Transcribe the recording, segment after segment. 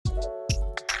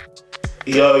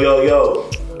Yo, yo, yo.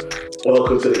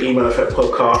 Welcome to the E-Man Effect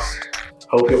podcast.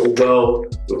 Hope you're all well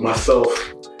with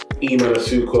myself, E-Man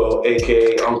Asuko,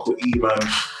 aka Uncle E-Man,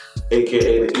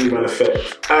 aka the E-Man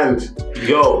Effect. And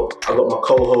yo, I got my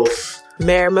co-host,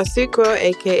 Mary Masuko,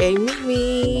 aka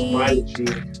Mimi. my G,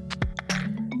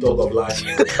 Dog of Life.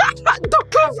 Dog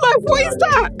of Life, what is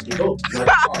that? You know, my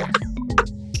dog.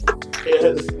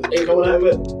 Ain't no one have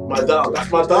it. My dog,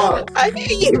 that's my dog. I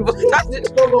hear you, but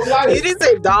Dog of Life. you didn't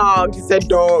say dog, you said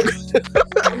dog.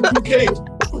 Okay.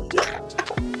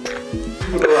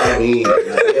 You know what I mean?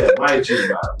 Like, yeah, my G,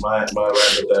 man. My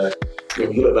random dad.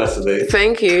 You look nice today.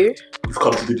 Thank you. We've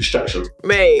come to do distraction.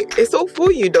 Mate, it's all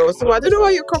for you though, so I don't know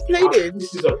why you're complaining.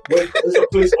 This is a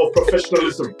place of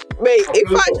professionalism. Mate,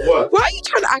 Why why are you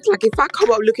trying to act like if I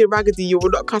come up looking raggedy, you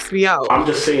will not cuss me out? I'm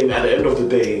just saying, at the end of the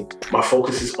day, my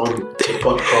focus is on the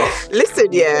podcast.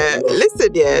 Listen, yeah.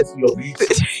 Your beauty.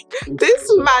 This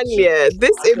Emmanuel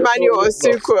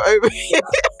Asuko over here.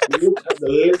 Look at the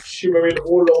lips shimmering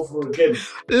all over again.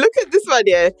 Look at this one,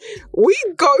 yeah. We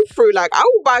go through, like, I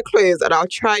will buy clothes and I'll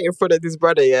try it in front of this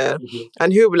brother, yeah. Mm-hmm.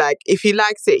 And he'll be like, if he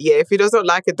likes it, yeah. If he doesn't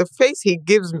like it, the face he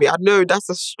gives me, I know that's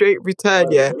a straight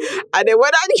return, yeah. And then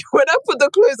when I put the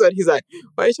clothes on, he's like,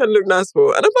 why are you trying to look nice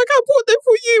for? And I'm like, I bought them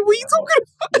for you. What are you talking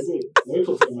about? Let me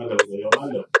talk to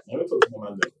the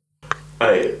man.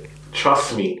 Hey,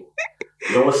 trust me.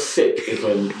 You know what's sick is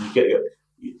when you get your...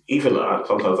 Even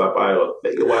sometimes I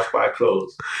let your wife buy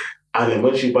clothes, and then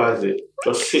when she buys it,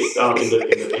 just sit down in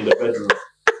the bedroom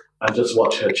and just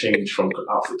watch her change from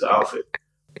outfit to outfit.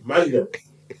 Man,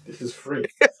 this is free.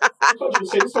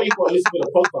 This is why you got to listen to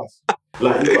the podcast.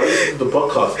 Like, you got to listen to the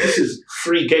podcast. This is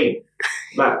free game.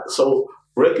 Like, so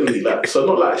regularly, like, so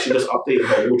not like she just updated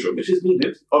her wardrobe, which is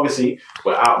needed. Obviously,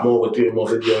 we're out more, we're doing more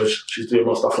videos, she's doing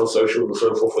more stuff on social and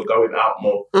so forth, we're going out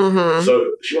more. Mm-hmm. So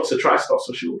she wants to try stuff,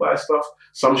 so she'll buy stuff.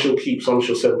 Some she'll keep, some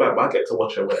she'll send back, but I get to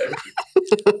watch her wear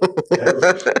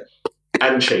everything.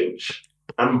 And change.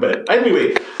 And bed.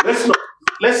 Anyway,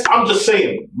 I'm just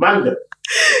saying, Manda,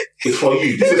 it's for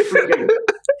you. This is free game.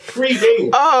 Free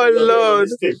game. Oh, Lord.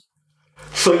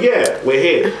 So yeah, we're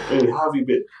here. How have you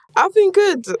been? I've been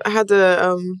good. I had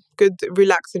a good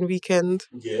relaxing weekend.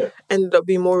 Yeah. Ended up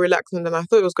being more relaxing than I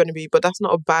thought it was going to be, but that's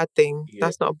not a bad thing. Yeah.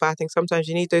 That's not a bad thing. Sometimes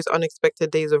you need those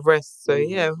unexpected days of rest. So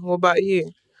yeah, what about you?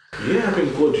 Yeah, I've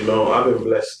been good, I've been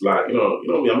blessed. Like, you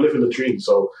know me, I'm living the dream,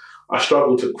 so I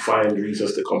struggle to find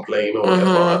reasons to complain or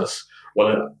whatever.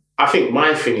 Mm-hmm. I think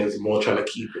my thing is more trying to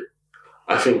keep it.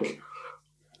 I think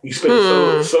you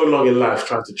spend so long in life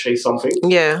trying to chase something,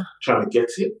 trying to get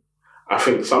it. I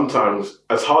think sometimes,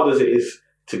 as hard as it is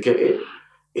to get it,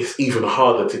 it's even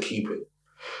harder to keep it.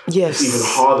 Yes. It's even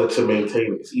harder to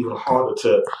maintain it. It's even harder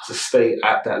to stay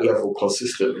at that level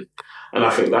consistently. And I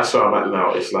think that's where I'm at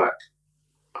now. It's like,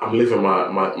 I'm living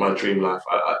my dream life.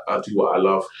 I do what I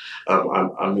love.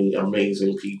 I meet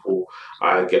amazing people.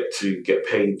 I get to get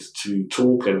paid to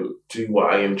talk and do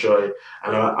what I enjoy.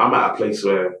 And I'm at a place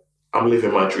where I'm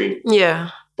living my dream.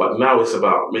 Yeah. But now it's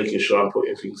about making sure I'm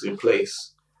putting things in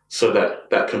place so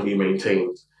that can be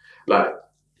maintained. Like,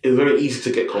 it's very easy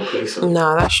to get complacent.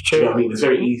 No, that's true. You know what I mean? It's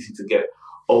very easy to get,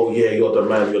 oh yeah, you're the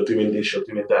man, you're doing this, you're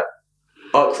doing that.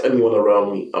 Ask anyone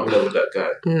around me, I'm never that guy.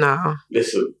 No.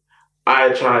 Listen, I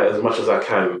try as much as I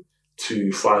can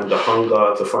to find the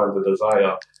hunger, to find the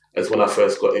desire as when I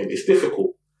first got in. It's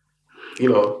difficult.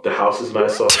 The house is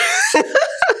nicer.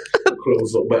 The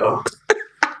clothes look better.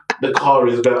 The car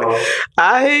is better.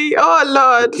 Oh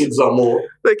Lord. The kids are more.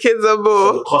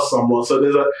 So the costs are more. So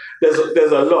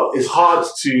there's a lot. It's hard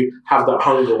to have that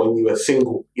hunger when you were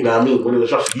single. You know what I mean? When it was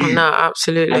just you. No,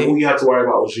 absolutely. And all you had to worry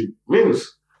about was you.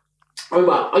 Mims.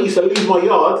 I used to leave my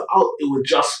yard, it would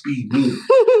just be me.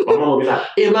 My mum would be like,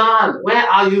 hey man, where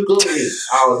are you going?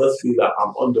 I would just be like, I'm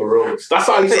on the roads. That's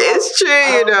how I used to. It's true,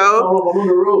 I'm on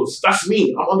the roads. That's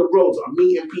me. I'm on the roads. I'm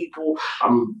meeting people.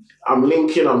 I'm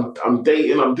linking. I'm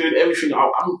dating. I'm doing everything.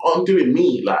 I'm doing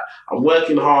me. Like, I'm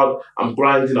working hard. I'm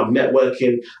grinding. I'm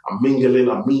networking. I'm mingling.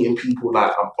 I'm meeting people.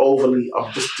 Like,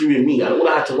 I'm just doing me. And all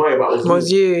I had to worry about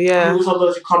was you, yeah. And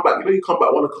sometimes you come back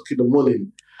 1 o'clock in the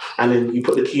morning. And then you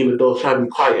put the key in the door, try to be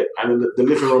quiet, and then the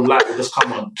living room light will just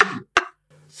come on.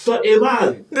 So, hey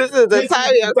man, this is the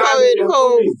time you're coming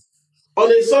home.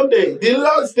 On a Sunday, the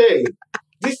Lord's Day.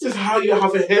 This is how you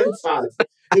have a hand time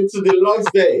into the Lord's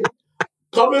Day.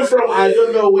 Coming from I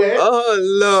don't know where. Oh,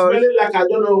 Lord. Smelling like I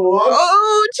don't know what.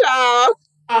 Oh, child.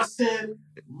 I said,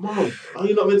 Mom, are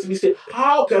you not meant to be sleeping?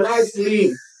 How can I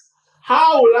sleep?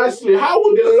 How will I sleep? How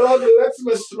will the Lord let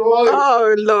me sleep?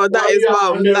 Oh, Lord, that is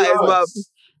Mom. That is Mom.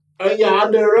 And you're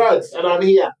on the roads, and I'm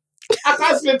here. I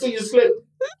can't sleep till you sleep.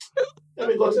 Let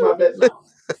me go to my bed now.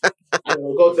 And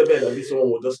we'll go to bed and this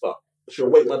woman will just start. She'll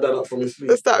wake my dad up from his sleep.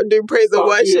 Let's start doing praise and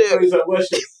worship. Praise and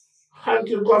worship. Thank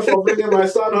you, God, for bringing my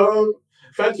son home.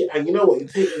 Thank you. And you know what? You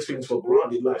take these things for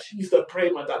granted. Like, she used to pray,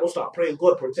 my dad will start praying,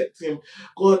 God, protect him.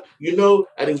 God, and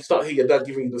then you start hearing your dad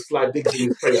giving you the slide digs in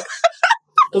his prayer.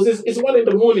 Because it's 1 a.m.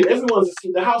 Everyone's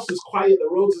asleep. The house is quiet. The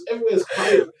roads, everywhere is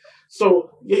quiet.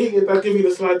 So you hear your dad giving you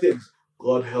the slide digs.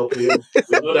 God help him.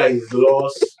 We know that he's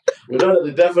lost. We know that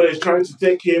the devil is trying to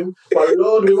take him. But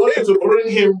Lord, we want you to bring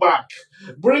him back.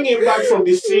 Bring him back from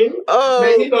the sin.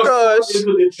 May he not fall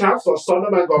into the traps of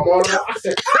Sodom and Gomorrah. I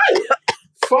said, hi!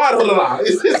 Father,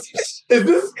 is this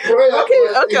prayer? Okay.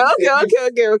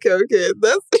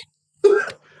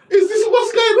 Is this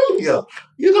what's going on here?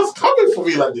 You're just coming for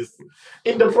me like this.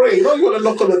 In the prayer, you want to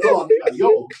knock on the door and be like,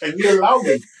 yo, can you allow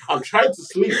me? I'm trying to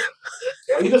sleep.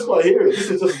 And you just got to hear it. This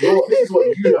is what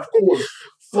you have caused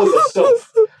for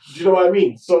yourself. Do you know what I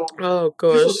mean? So,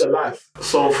 this was the life.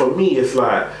 So for me, it's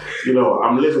like,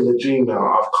 I'm living the dream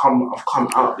now. I've come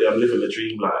out there. I'm living the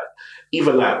dream. Like,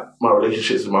 even like my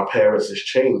relationships with my parents has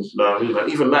changed. You know what I mean? Like,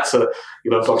 even that's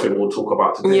something we'll talk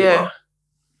about today. Yeah.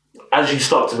 As you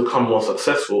start to become more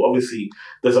successful, obviously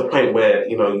there's a point where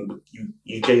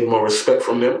you gain more respect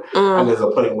from them, and there's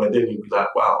a point where then you be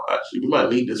like, wow, actually we might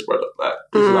need this brother. Like,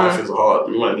 this life is hard.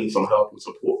 We might need some help and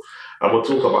support, and we'll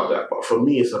talk about that. But for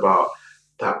me, it's about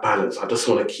that balance. I just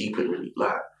want to keep it really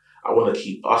like. I want to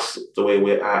keep us the way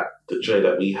we're at, the joy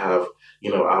that we have,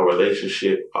 our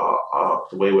relationship, our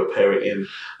the way we're parenting.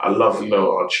 I love,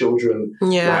 our children.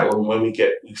 Yeah. Like when we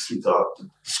speak to our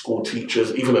school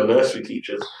teachers, even the nursery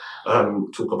teachers,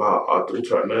 talk about our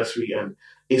daughter at nursery, and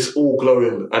it's all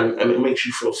glowing, and it makes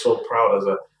you feel so proud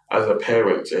as a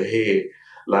parent to hear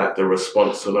like the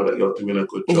response to know that you're doing a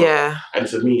good job. Yeah. And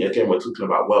to me, again, we're talking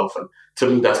about wealth, and to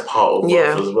me, that's part of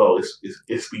wealth as well.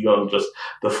 It's beyond just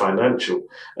the financial.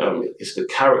 It's the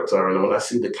character, and when I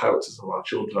see the characters of our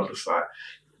children, I'm just like,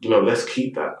 let's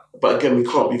keep that. But again, we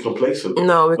can't be complacent.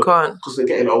 No, we can't, because they're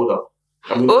getting older.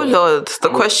 Lord, the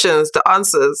questions, the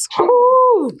answers.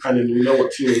 And then we know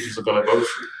what teenagers are going to go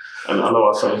through. And I know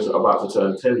our son's about to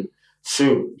turn 10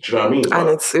 soon. Do you know what I mean? And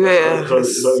it's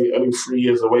only 3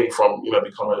 years away from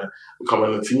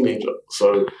becoming a teenager.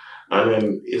 So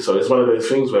it's one of those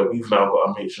things where we've now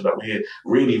got to make sure that we're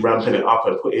really ramping it up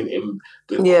and putting in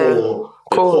the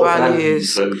core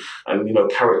values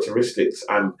and characteristics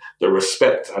and the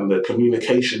respect and the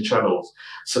communication channels,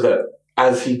 so that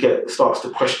as he starts to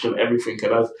question everything,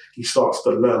 and as he starts to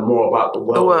learn more about the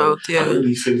world and all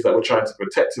these things that we're trying to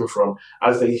protect him from,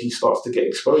 he starts to get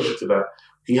exposure to that,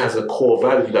 he has a core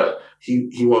value that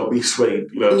he won't be swayed.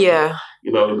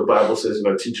 The Bible says,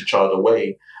 teach a child a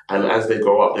way, and as they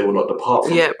grow up, they will not depart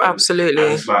from it. Yeah, absolutely.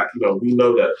 And it's like, we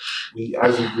know that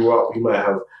as we grew up, we might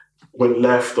have went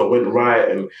left or went right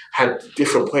and had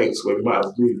different points where we might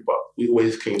have moved, but we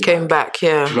always came back.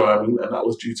 Yeah. Do you know what I mean? And that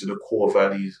was due to the core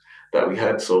values that we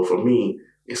had. So for me,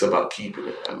 it's about keeping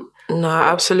it. No,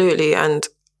 absolutely. And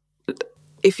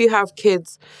if you have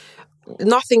kids,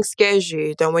 nothing scares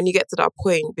you than when you get to that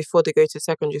point before they go to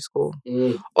secondary school.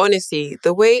 Honestly,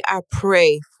 the way I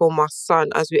pray for my son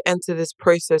as we enter this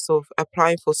process of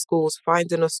applying for schools,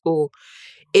 finding a school,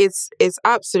 it's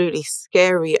absolutely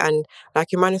scary. And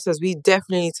like Emmanuel says, we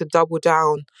definitely need to double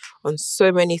down on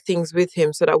so many things with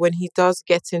him, so that when he does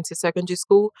get into secondary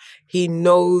school, he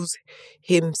knows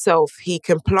himself. He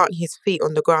can plant his feet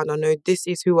on the ground. I know this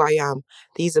is who I am.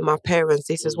 These are my parents.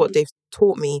 This is what they've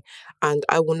taught me, and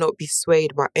I will not be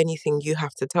swayed by anything you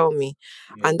have to tell me.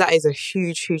 And that is a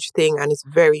huge thing, and it's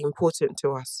very important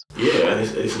to us. Yeah,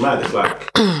 and it's mad. It's like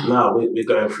now we're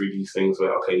going through these things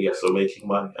where, okay, yes, we're making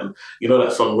money, and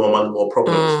that song, more money, more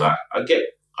problems. Like,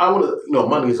 I want to,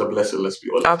 money is a blessing, let's be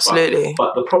honest. Absolutely.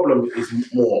 But the problem is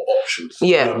more options. Yeah.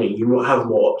 You know what I mean? You will have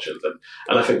more options.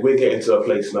 And I think we're getting to a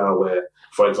place now where,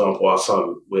 for example, our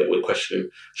son, we're questioning,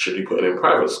 should we put him in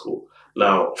private school?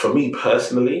 Now, for me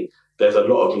personally, there's a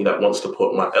lot of me that wants to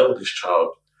put my eldest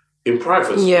child in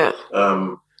private school. Yeah.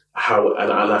 And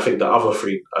I think the other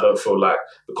three, I don't feel like,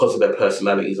 because of their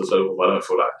personalities and so forth, I don't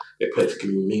feel like they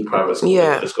particularly need private school.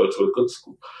 Yeah. They just go to a good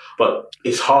school. But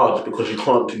it's hard because you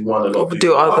can't do one and not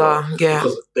do other. Yeah.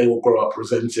 Because they will grow up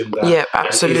resenting that. Yeah,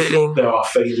 absolutely. And if there are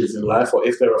failures in life, or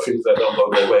if there are things that don't go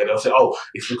their way, they'll say, oh,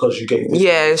 it's because you gave this.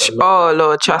 Yeah. Oh,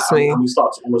 Lord, trust me. And we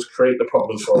start to almost create the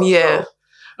problems for ourselves. Yeah.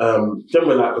 Then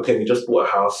we're like, okay, we just bought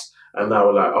a house, and now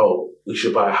we're like, oh, we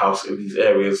should buy a house in these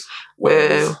areas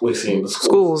where we're seeing the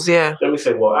schools. Yeah. Then we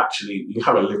say, well, actually, you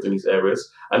haven't lived in these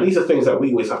areas. And these are things that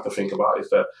we always have to think about, is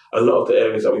that a lot of the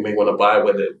areas that we may want to buy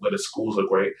where the schools are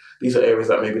great, these are areas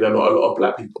that maybe there are not a lot of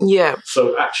black people. Yeah.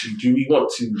 So actually, do we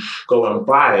want to go and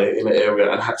buy in an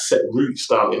area and set roots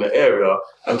down in an area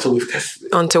until we've tested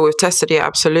it? Until we've tested it,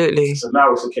 absolutely. So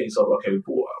now it's a case of, okay, we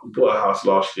bought a house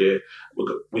last year.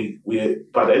 We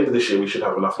by the end of this year, we should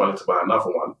have enough money to buy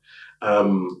another one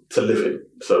to live in.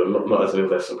 So not as an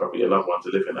investment property, another one to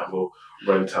live in, and we'll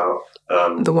rent out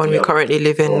the one we currently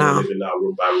live in now.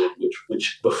 Room by room,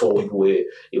 which before we bought it,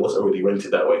 it was already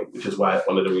rented that way, which is why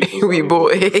one of the reasons we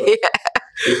bought it.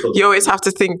 You always have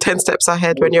to think 10 steps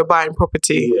ahead when you're buying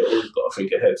property. Yeah, always got to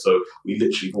think ahead. So we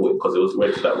literally bought it because it was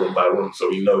rented that room by room. So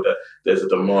we know that there's a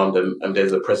demand and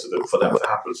there's a precedent for that to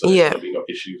happen. So there's going to be no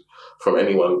issues from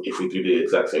anyone if we do the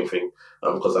exact same thing,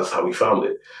 because that's how we found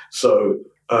it. So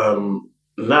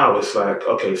now it's like,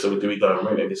 okay, so do we go and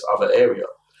rent in this other area?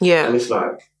 Yeah. And it's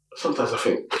like, sometimes I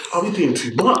think, are we doing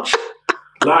too much?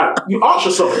 Like, you ask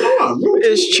yourself,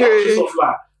 it's true. You ask yourself,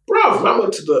 like, bruv, I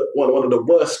went to one of the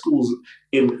worst schools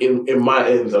in my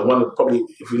ends, and probably,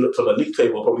 if you looked on the league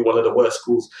table, probably one of the worst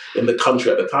schools in the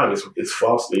country at the time. It's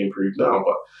vastly improved now,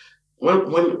 but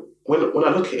when I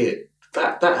look at it,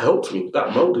 that helped me,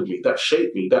 that molded me, that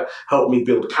shaped me, that helped me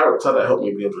build character, that helped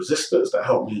me build resistance, that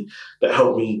helped me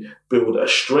build a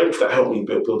strength, that helped me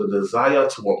build a desire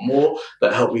to want more,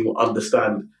 that helped me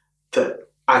understand that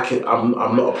I'm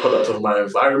not a product of my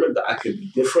environment, that I can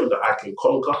be different, that I can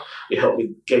conquer. It helped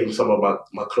me gain some of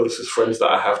my closest friends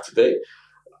that I have today.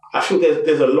 I think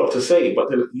there's a lot to say, but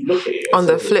then you look at it. On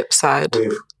the flip side.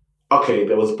 Okay,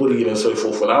 there was bullying and so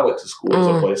forth when I went to school. It was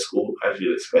a boys' school, as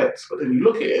you'd expect. But then you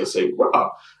look at it and say,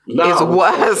 wow, now it's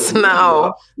worse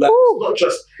now. Like,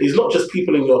 it's not just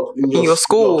people in your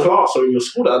school, your class or in your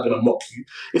school that are going to mock you.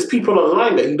 It's people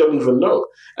online that you don't even know.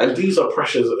 And these are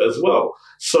pressures as well.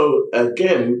 So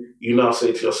again, you now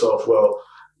say to yourself, well,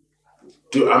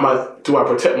 do I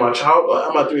protect my child, or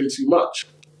am I doing too much?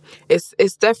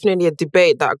 It's definitely a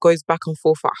debate that goes back and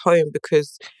forth at home,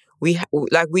 because we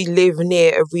live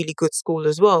near a really good school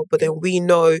as well, but then we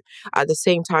know at the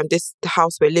same time this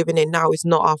house we're living in now is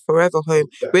not our forever home.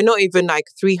 Yeah. We're not even like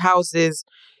 3 houses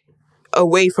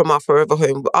away from our forever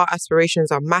home. Our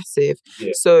aspirations are massive.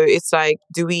 Yeah. So it's like,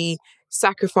 do we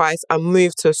sacrifice and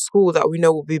move to a school that we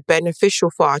know will be beneficial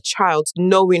for our child,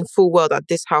 knowing full well that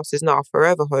this house is not our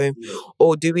forever home? Yeah.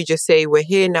 Or do we just say, we're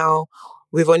here now,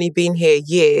 we've only been here a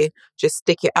year, just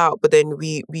stick it out? But then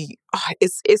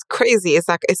it's crazy. It's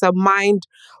like, it's a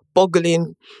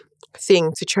mind-boggling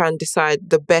thing to try and decide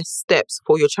the best steps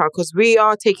for your child, because we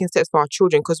are taking steps for our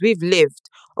children, because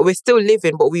we're still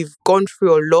living, but we've gone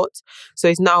through a lot. So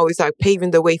it's like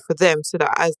paving the way for them, so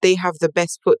that as they have the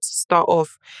best foot to start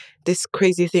off this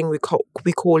crazy thing we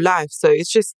call life. So it's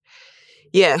just,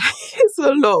 yeah, it's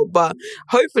a lot, but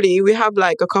hopefully we have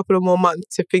like a couple of more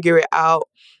months to figure it out.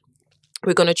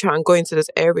 We're going to try and go into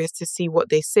those areas to see what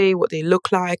they say, what they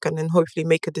look like, and then hopefully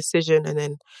make a decision, and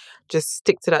then just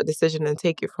stick to that decision and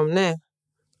take it from there.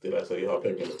 Did I say you're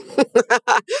picking?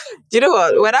 Do you know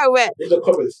what? When I went... In the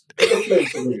comments, put a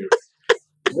place for me.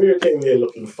 Maria came here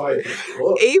looking fine.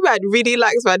 Eman really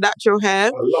likes my natural hair.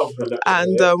 I love her natural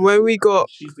and, hair. When we got...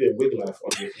 She's doing wig life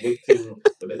on this wig thing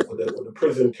with the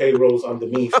prison K-rolls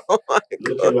underneath. Oh my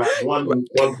looking God. like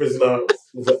one prisoner,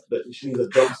 she needs a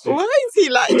jumpsuit. Why is he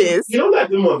like this? You know, like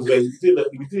the ones where you do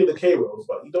the K-rolls,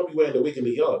 but you don't be wearing the wig in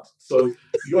the yard. So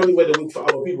you only wear the wig for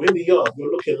other people. In the yard, you're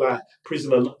looking like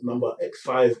prisoner number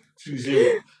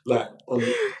X520. Like on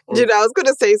You know, I was going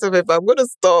to say something, but I'm going to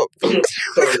stop. So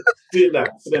doing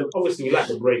that. So then obviously we like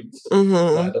the braids.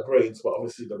 Mm-hmm. Like the braids, but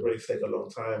obviously the braids take a long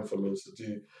time for me to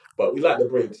do. But we like the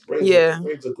braids.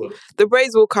 Braids are good. The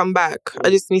braids will come back. I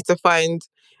just need to find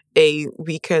a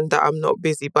weekend that I'm not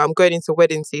busy, but I'm going into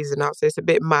wedding season now, so it's a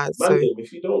bit mad. Man,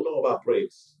 if you don't know about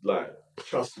braids, like,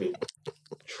 trust me.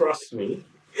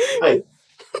 Hey,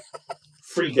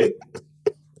 free game.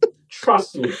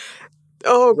 Trust me.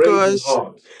 Oh braids gosh. Is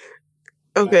hard.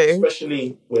 Okay. Like,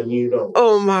 especially when you know.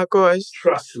 Oh my gosh.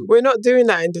 Trust me. We're not doing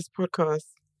that in this podcast.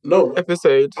 No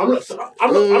episode. I'm just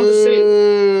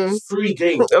saying free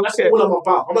game. Okay. That's all I'm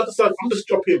about. I'm just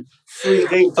dropping free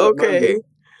game. Okay.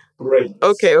 Great.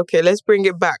 Okay. Let's bring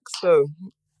it back. So,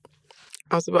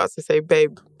 I was about to say,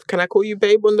 babe. Can I call you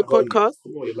babe on the podcast?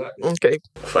 Okay.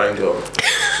 Fine girl.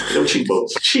 Them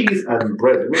cheekbones, cheese and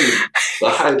bread. Really, the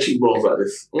high cheekbones like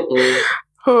this.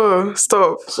 Oh,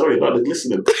 stop. Sorry, not the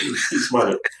glistening. Keep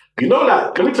smiling. You know,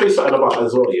 like, let me tell you something about it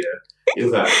as well. Yeah,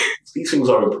 is that these things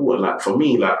are important. Like for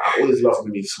me, like I always love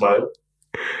when you smile,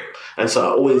 and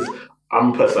so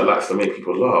I'm a person that likes to make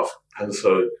people laugh. And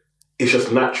so it's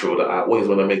just natural that I always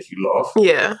want to make you laugh.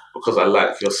 Yeah. Because I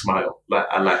like your smile. Like,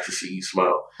 I like to see you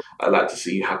smile. I like to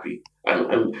see you happy.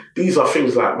 And these are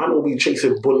things like, man will be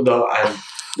chasing bunda and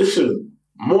listen,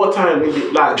 more time when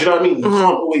you, like, do you know what I mean? You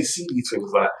can't always see these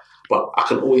things, like, but I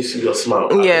can always see your smile.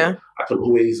 I can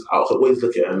always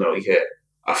look at it and know, yeah,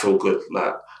 I feel good.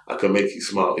 Like, I can make you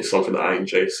smile. It's something that I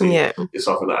enjoy seeing. Yeah. It's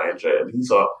something that I enjoy. And these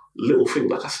are little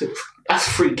things, like I said, that's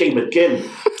free game again.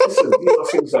 Listen, these are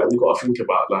things that we got to think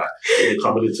about, like, when you're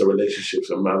coming into relationships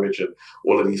and marriage and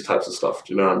all of these types of stuff.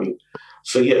 Do you know what I mean?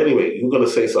 So yeah, anyway, you're going to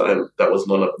say something that was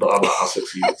not about how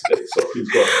sexy you are today. So please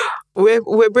go on.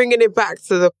 We're bringing it back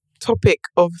to the topic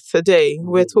of today.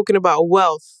 We're talking about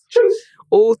wealth. Jeez.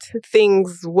 All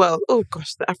things wealth. Oh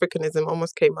gosh, the Africanism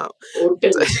almost came out.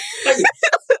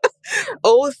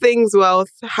 All things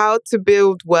wealth, how to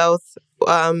build wealth,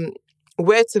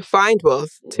 where to find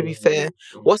wealth, to be fair,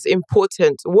 what's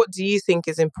important, what do you think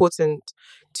is important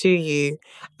to you?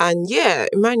 And yeah,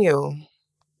 Emmanuel.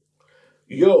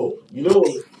 Yo, you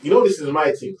know this is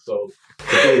my thing, so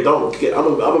today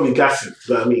I'm gonna be gassing,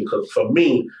 you know what I mean? Because for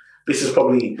me, this is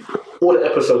probably, all the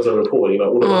episodes are important, you know,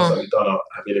 all the ones that we've done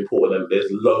have been important, and there's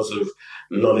loads of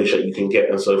knowledge that you can get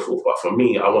and so forth. But for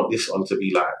me, I want this one to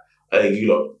be like, hey,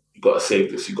 you lot, you gotta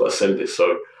save this, you gotta send this.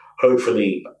 So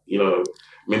hopefully, you know,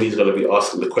 Mimi's gonna be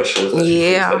asking the questions that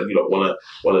you lot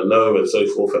wanna know and so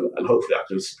forth, and hopefully I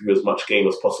can spew as much game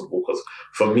as possible, because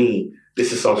for me,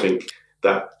 this is something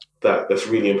that's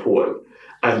really important.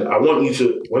 And I want you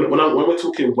to, when we're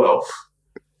talking wealth,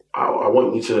 I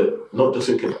want you to not just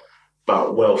think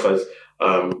about wealth as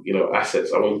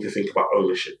assets. I want you to think about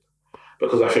ownership,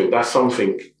 because I think that's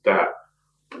something that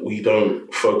we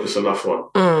don't focus enough on,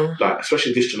 like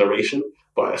especially this generation,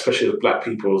 but especially with Black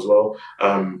people as well.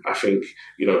 I think,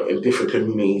 you know, in different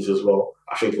communities as well,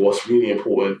 I think what's really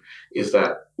important is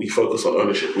that we focus on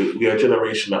ownership. We are a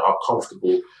generation that are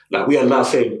comfortable. Like, we are now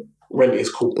saying rent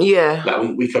is cool. Yeah.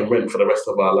 Like, we can rent for the rest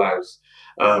of our lives.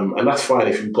 And that's fine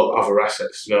if you've got other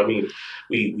assets. You know what I mean?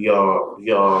 We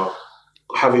are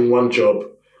having one job,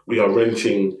 we are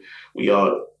renting, we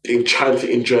are trying to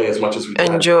enjoy as much as we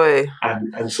can.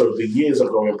 And so the years are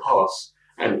going past,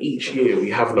 and each year we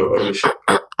have no ownership.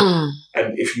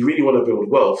 And if you really want to build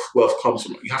wealth comes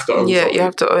from, you have to own something. Yeah, you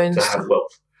have to own to have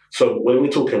wealth. So when we're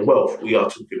talking wealth, we are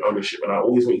talking ownership. And I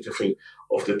always want you to think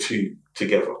of the two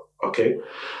together, okay?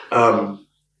 But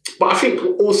I think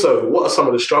also, what are some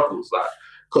of the struggles? Like,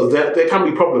 because there can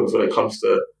be problems when it comes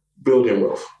to building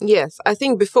wealth. Yes, I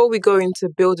think before we go into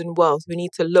building wealth, we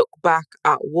need to look back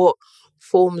at what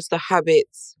forms the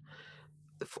habits,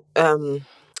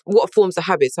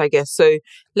 I guess. So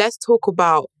let's talk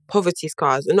about poverty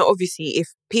scars. And obviously,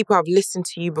 if people have listened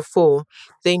to you before,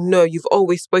 they know you've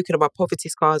always spoken about poverty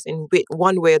scars in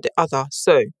one way or the other.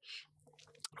 So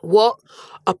what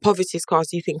are poverty scars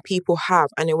do you think people have?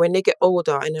 And then when they get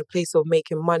older, in a place of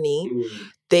making money,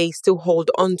 they still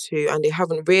hold on to, and they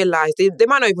haven't realised, they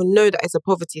might not even know that it's a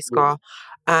poverty scar.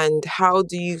 And how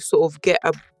do you sort of get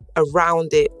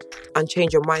around it and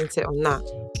change your mindset on that?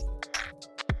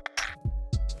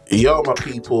 Yo, my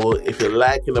people, if you're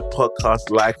liking the podcast,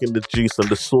 liking the juice and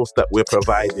the sauce that we're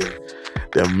providing,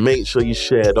 then make sure you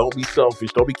share. Don't be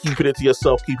selfish. Don't be keeping it to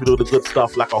yourself, keeping all the good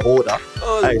stuff like a hoarder.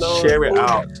 Share it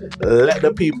out. Let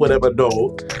the people never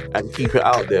know and keep it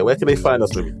out there. Where can they find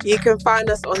us, Mimi? You can find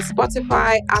us on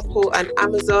Spotify, Apple and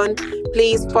Amazon.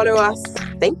 Please follow us.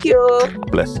 Thank you.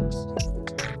 Blessings.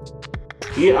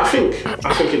 Yeah, I think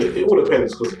it all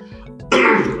depends, because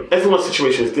everyone's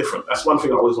situation is different. That's one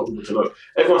thing I always want people to know.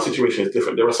 Everyone's situation is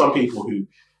different. There are some people who,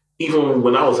 even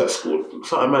when I was at school,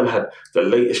 some man had the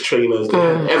latest trainers, they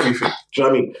had everything. Do you know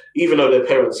what I mean? Even though their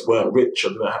parents weren't rich,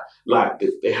 or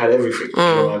they had everything. Do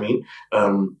you know what I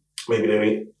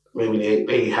mean? Maybe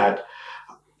they had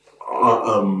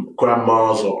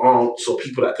grandmas or aunts or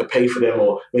people that could pay for them,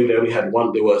 or maybe they only had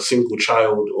one, they were a single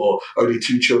child or only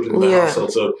two children in the household,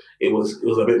 so it was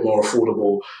a bit more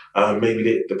affordable.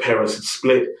 Maybe the parents had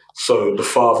split, so the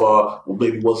father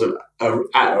maybe wasn't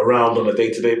around on a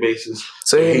day-to-day basis,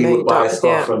 so he would buy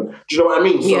stuff. And do you know what I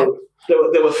mean? So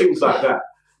there were things like that.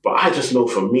 But I just know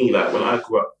for me, like, when I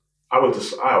grew up, I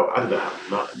didn't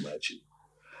have nothing, actually.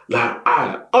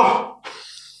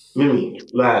 Mimi,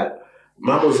 like,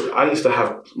 I used to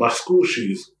have, my school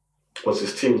shoes was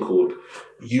this thing called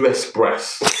US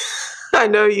Brass. I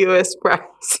know US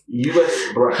Brass.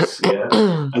 US Brass, yeah.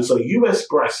 And so US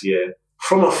Brass, yeah,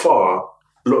 from afar,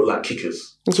 looked like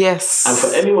kickers. Yes. And for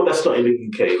anyone that's not in the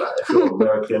UK, like if you're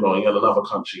American or in another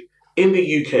country, in the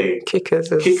UK, Kickers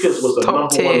was the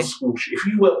number one school shoe.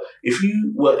 If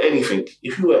you were anything,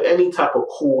 if you were any type of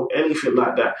cool, anything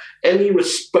like that, any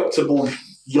respectable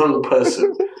young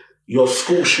person, your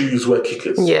school shoes were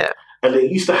kickers. Yeah. And they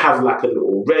used to have like a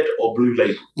little red or blue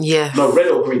label. Yes. No, red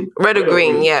or green. Red or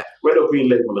green, yeah. Red or green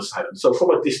label on the side. So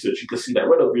from a distance, you can see that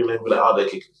red or green label, like, they're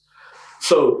kickers.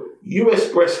 So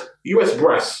US Breast. I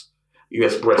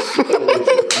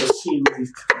just seen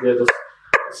these,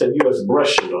 said US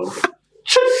Breast, you know.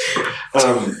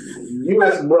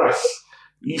 US Breast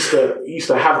used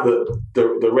to have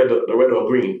the red or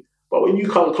green. But when you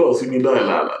come close, you know,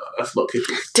 nah, that's not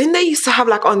kickers. Didn't they used to have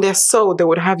like on their sole, they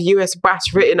would have US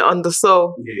Brass written on the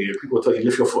sole? Yeah. People tell you,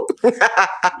 lift your foot.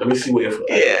 Let me see where your foot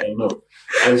is. Yeah. I know.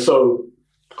 And so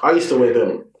I used to wear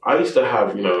them. I used to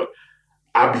have, you know,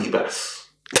 Abibas.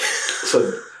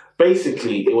 So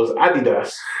basically, it was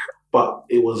Adidas, but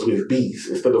it was with B's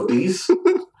instead of D's.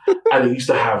 And it used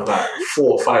to have like 4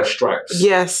 or 5 stripes.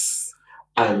 Yes.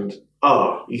 And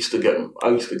I used to get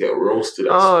roasted.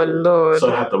 Oh, Lord.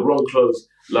 So I had the wrong clothes.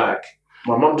 Like,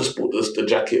 my mum just bought the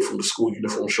jacket from the school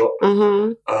uniform shop,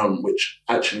 which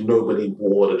actually nobody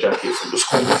wore the jacket from the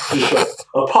school uniform shop,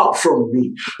 apart from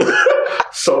me.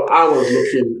 So I was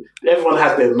looking, everyone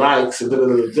had their Nikes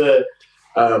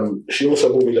and she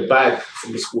also bought me the bag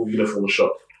from the school uniform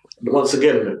shop. Once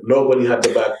again, nobody had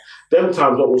the bag. Them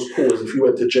times, what was cool is if you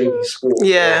went to JD Sports,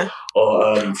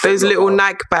 or those little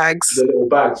Nike bags, the little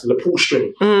bags, the pull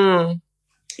string.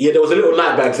 Yeah, there was a little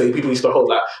Nike bags that people used to hold,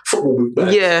 like football boot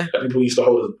bags. Yeah, that people used to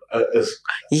hold as.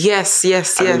 Yes.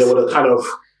 And there were the kind of,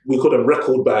 we call them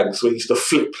record bags, where you used to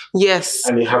flip. Yes.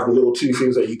 And they have the little 2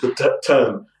 things that you could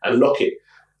turn and lock it.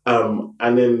 And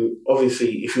then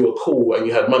obviously, if you were cool and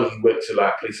you had money, you went to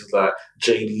like places like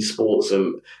JD Sports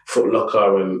and Foot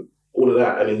Locker and all of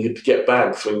that, and then you'd get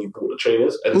bags when you bought the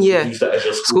trainers, and you use that as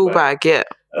your school bag. Yeah.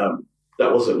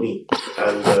 That wasn't me,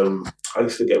 and I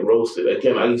used to get roasted.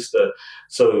 Again,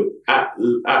 so at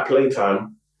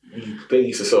playtime, they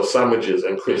used to sell sandwiches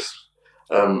and crisps.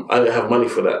 I didn't have money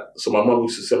for that, so my mum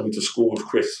used to send me to school with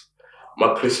crisps.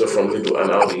 My crisps are from Lidl and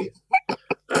Aldi,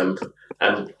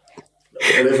 and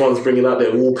everyone's bringing out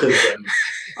their Walkers, and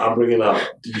I'm bringing out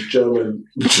these German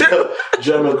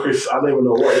crisps. I don't even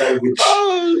know what language.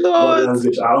 Oh, Lord. What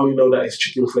language. I only know that it's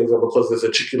chicken flavour because there's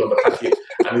a chicken on the packet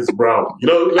and it's brown. You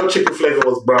know chicken flavour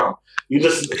was brown.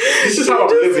 This is how I'm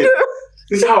living.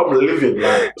 This is how I'm living.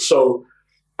 Like, so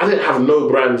I didn't have no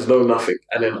brands, no nothing.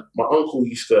 And then my uncle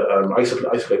used to, I used to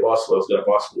play basketball. I was good at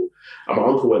basketball. And my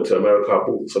uncle went to America,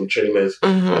 bought some trainers,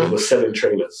 and he was selling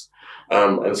trainers.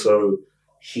 And so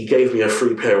he gave me a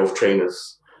free pair of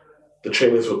trainers. The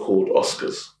trainers were called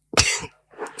Oscars.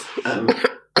 And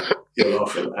you're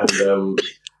laughing. And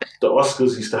the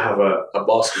Oscars used to have a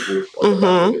basketball on the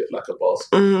back of it, like a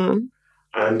basketball.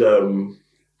 And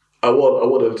I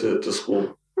wore them to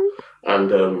school.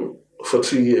 And for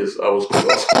 2 years, I was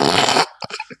called Oscar.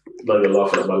 Now you're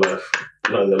laughing at my life.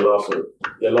 Now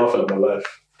you're laughing at my life.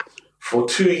 For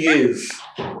 2 years,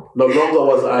 no longer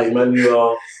was I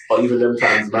Emmanuel or even them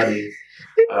times Manny.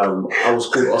 I was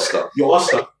called Oscar. You're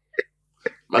Oscar.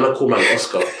 Man, I call man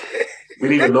Oscar. We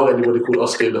didn't even know anybody called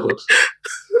Oscar in the hood.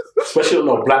 Especially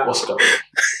not Black Oscar.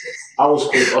 I was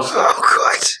called Oscar. Oh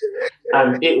God.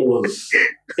 And it was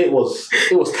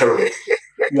terrible.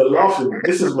 You're laughing.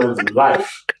 This is man's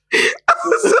life.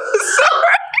 I'm so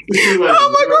sorry. Oh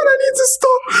my God, I need to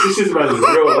stop. This is man's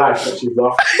real life that she's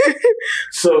laughing.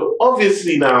 So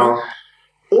obviously now,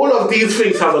 all of these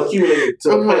things have accumulated to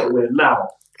a point where now,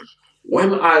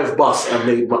 when I've bust and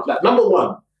made my, like, number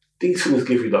one, these things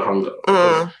give you the hunger.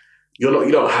 You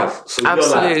don't have. So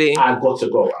absolutely. You're like, I got to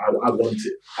go. I want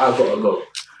it. I got to go.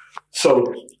 So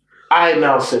I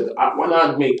now said, when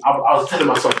I was telling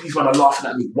myself, these men are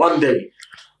laughing at me. One day,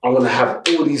 I'm going to have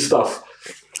all these stuff.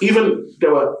 Even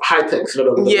there were high-techs.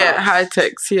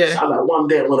 High-techs, yeah. So I'm like, one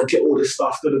day I'm going to get all this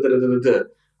stuff.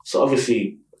 So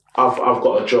obviously, I've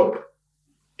got a job.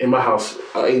 In my house,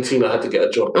 at 18, I had to get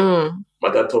a job. My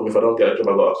dad told me if I don't get a job,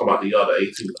 I've got to come out the yard at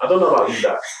 18. I don't know about you,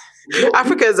 Dad.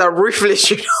 Africans are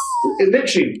ruthless, you know.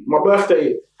 Literally, my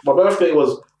birthday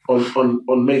was on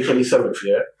May 27th,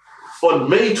 yeah? On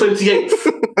May 28th,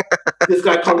 this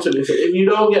guy comes to me and said, if you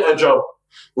don't get a job,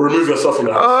 remove yourself from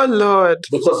the house. Oh, Lord.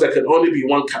 Because there can only be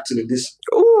one captain in this.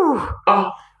 Ooh.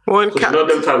 One captain. You know,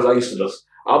 them times I used to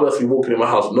I'll just be walking in my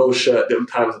house, no shirt, them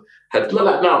times. Not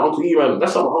like now, Uncle E-Man.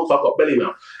 That's not my uncle. I've got belly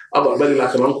now. I've got belly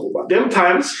like an uncle. But them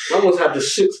times, man was had the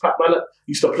 6-pack, man.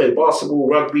 Used to play basketball,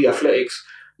 rugby, athletics.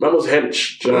 Man was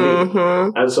hench, do you know what I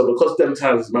mean? And so because them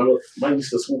times, man used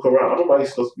to walk around. I remember I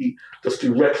used to just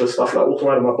do reckless stuff, like walk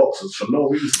around in my boxes for no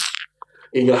reason.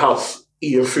 In your house,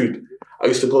 eating food. I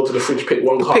used to go to the fridge, pick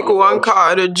one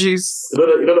carton of juice.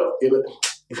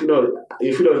 If you know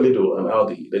Lidl and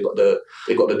Aldi, they got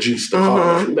the juice, the carton.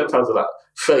 I think them times are like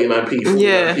 39p,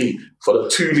 49p for the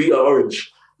 2 litre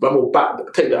orange. Man will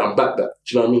take that and back that.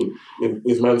 Do you know what I mean?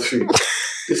 With man's food.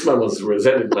 This man was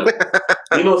resenting, man.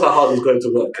 He knows how hard he's going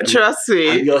to work. Trust me.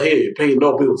 And you're here paying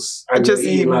no bills. And just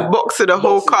you're eating, like, boxing a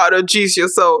whole carton of juice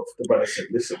yourself. The brother said,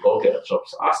 listen, go get a job.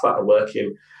 So I started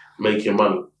working, making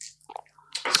money.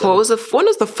 So, one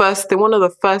of the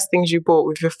first things you bought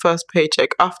with your first paycheck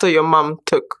after your mum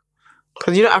took?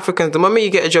 Because you know Africans, the moment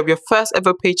you get a job, your first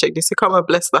ever paycheck, they say, come and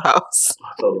bless the house.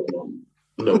 I told my mum,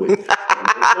 no way.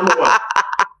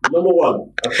 Number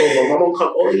one, I told my mum,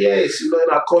 oh yes, in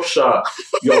our kosher,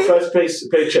 your first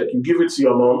paycheck, you give it to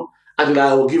your mum, and then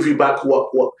I will give you back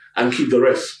what, and keep the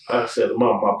rest. I said,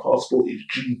 Mum, my passport is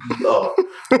GBR.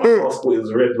 My passport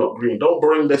is red, not green. Don't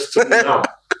bring this to me now.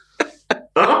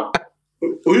 Huh?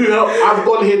 I've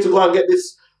gone here to go and get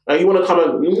this, and you want to come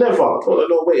and never. I told her,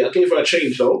 no way. I gave her a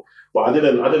change though, but I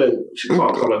didn't. She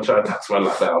can't come and try and tax man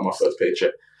like that on my first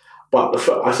paycheck. But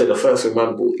I said the first thing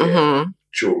man bought,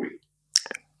 jewelry.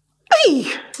 Hey.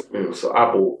 So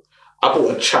I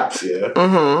bought a chaps,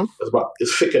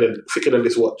 It's thicker than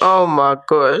this watch. Oh my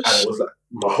gosh. And it was like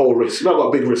my whole wrist. You know, I got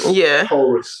a big wrist. Yeah.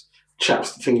 Whole wrist.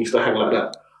 Chaps, the thing used to hang like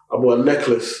that. I bought a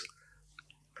necklace,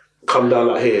 come down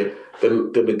like here.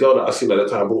 Then the girl that I seen at the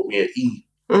time bought me an E.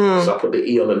 So I put the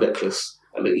E on the necklace,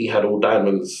 and the E had all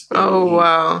diamonds. Oh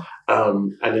wow.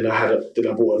 And then I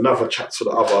bought another chaps for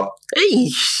the other.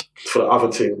 Eesh. For the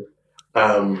other thing.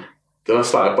 Then I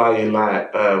started buying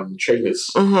like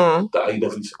trainers that I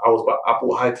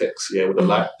bought High-Techs, with the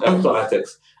light. Not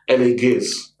High-Techs, LA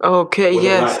Gears. Okay, with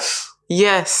yes. The lights.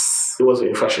 Yes. It wasn't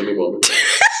in fashion anymore.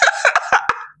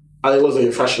 It wasn't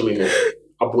in fashion anymore.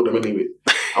 I bought them anyway.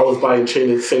 I was buying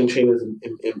same trainers in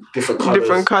different colours.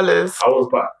 Different colours. I was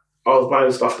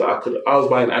buying stuff that I was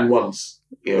buying N1s.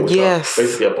 Which are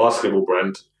basically a basketball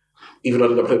brand. Even though I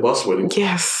didn't play basketball anymore.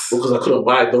 Yes. Because I couldn't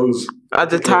buy those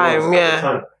at the time,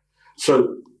 yeah.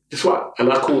 So this what,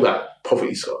 and I call that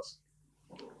poverty scars.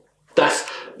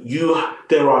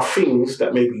 There are things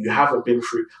that maybe you haven't been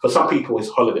through. For some people, it's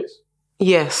holidays.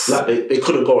 Yes. Like they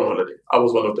couldn't go on holiday. I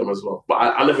was one of them as well. But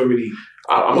I never really.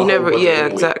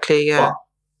 Exactly, yeah. But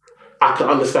I can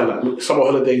understand that summer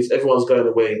holidays, everyone's going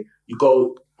away. You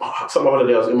go summer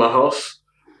holiday. I was in my house.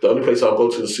 The only place I'll go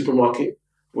to is the supermarket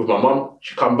with my mum.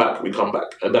 She come back, we come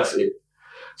back, and that's it.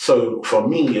 So for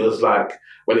me, it was like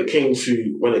when it came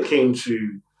to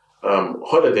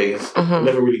holidays, I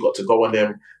never really got to go on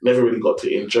them, never really got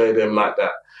to enjoy them like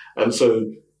that. And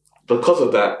so because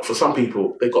of that, for some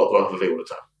people, they got to go on holiday all the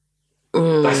time.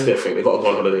 That's their thing. They got to go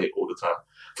on holiday all the time.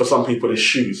 For some people, it's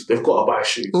shoes. They've got to buy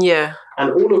shoes. Yeah.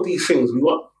 And all of these things, we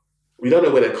don't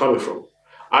know where they're coming from.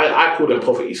 I call them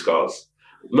poverty scars.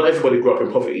 Not everybody grew up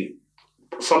in poverty.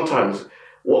 Sometimes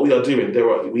what we are doing,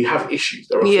 we have issues.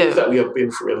 There are things that we have been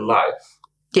through in life.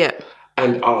 Yeah.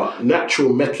 And our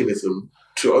natural mechanism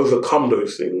to overcome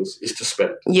those things is to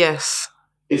spend. Yes.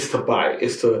 It's to buy.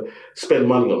 It's to spend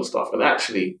money on stuff. And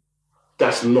actually,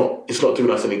 it's not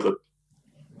doing us any good.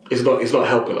 It's not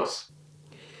helping us.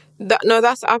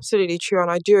 That's absolutely true.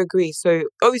 And I do agree. So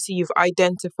obviously you've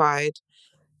identified,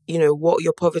 what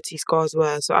your poverty scars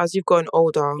were. So as you've gotten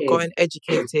older, gotten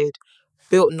educated,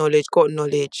 built knowledge, got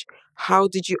knowledge, how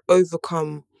did you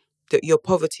overcome your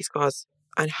poverty scars?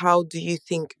 And how do you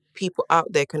think people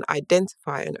out there can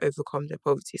identify and overcome their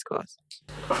poverty scars?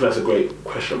 I think that's a great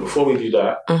question. Before we do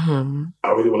that,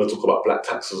 I really want to talk about black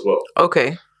tax as well.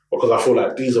 Okay. Because I feel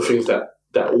like these are things that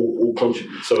all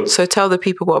contribute. So tell the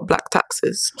people what black tax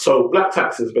is. So black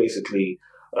tax is basically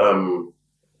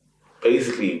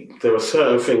there are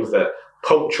certain things that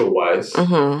culture-wise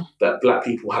that black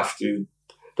people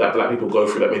go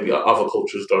through that maybe other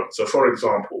cultures don't. So for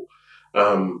example,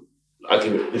 I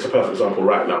give it, it's a perfect example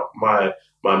right now. My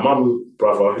mum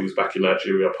brother, who's back in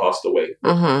Nigeria, passed away.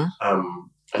 And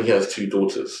he has 2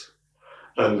 daughters.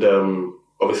 And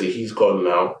obviously he's gone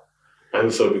now.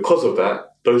 And so because of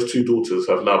that, those 2 daughters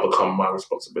have now become my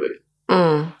responsibility.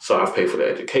 So I've paid for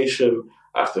their education.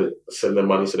 I have to send them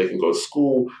money so they can go to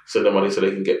school, send them money so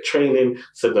they can get training,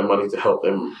 send them money to help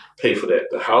them pay for the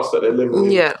house that they're living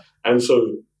in. Yeah. And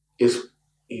so I've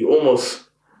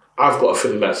got to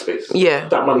fill in that space. Yeah.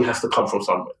 That money has to come from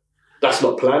somewhere. That's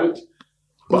not planned,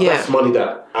 but that's money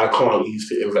that I can't use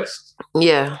to invest.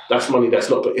 Yeah. That's money that's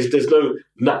not, there's no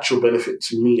natural benefit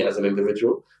to me as an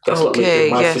individual. That's not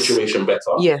making my situation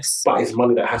better. Yes. But it's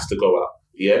money that has to go out.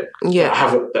 Yeah. Yeah. I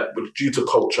have that due to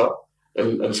culture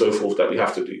and so forth that we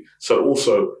have to do. So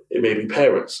also it may be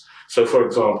parents. So for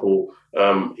example,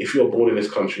 if you're born in this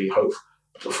country,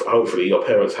 hopefully your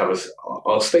parents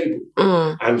are stable.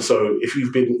 And so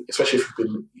especially if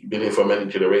you've been here for many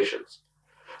generations.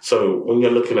 So when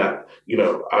you're looking at,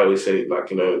 I always say,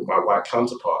 like, my white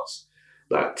counterparts,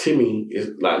 like Timmy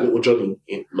is like little Johnny.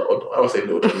 I won't say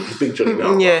little Johnny, he's Big Johnny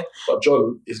now. Yeah. But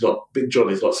Big John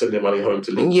is not sending money home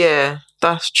to Leeds. Yeah,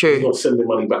 that's He's true. not sending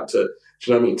money back to, do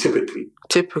you know what I mean? Typically,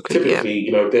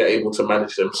 they're able to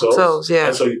manage themselves. Yeah.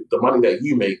 And so the money that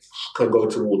you make can go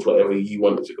towards whatever you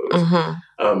want it to go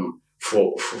to.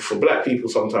 For black people,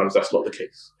 sometimes that's not the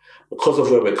case. Because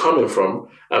of where we're coming from,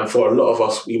 and for a lot of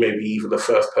us, we may be even the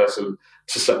first person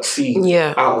to succeed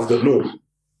out of the norm.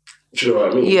 Do you know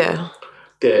what I mean? Yeah.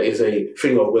 There is a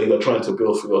thing of where you're trying to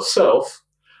build for yourself,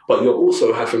 but you're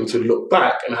also having to look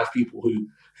back and have people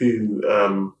who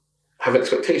have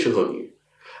expectations on you.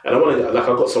 And I want to, I've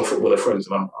got some footballer friends,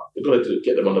 and we're going to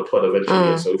get them on the pod eventually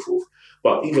and so forth.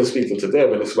 But even speaking to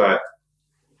them, and it's like,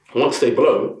 once they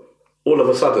blow, all of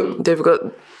a sudden, they've got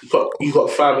you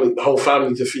got family, the whole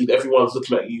family to feed. Everyone's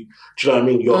looking at you. Do you know what I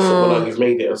mean? You're a footballer, you've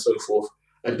made it, and so forth.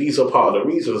 And these are part of the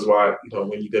reasons why,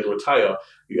 when you then retire,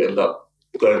 you end up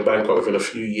going bankrupt within a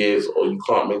few years, or you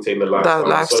can't maintain the lifestyle. That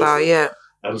lifestyle, yeah.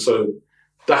 And so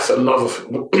that's another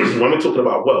thing. When we're talking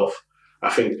about wealth, I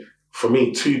think for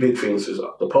me, two big things is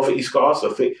the poverty scars,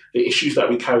 the issues that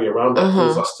we carry around that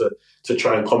cause us to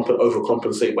try and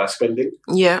overcompensate by spending.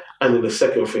 Yeah. And then the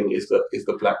second thing is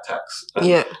the black tax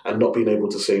and not being able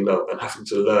to say no and having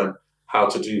to learn how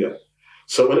to do that.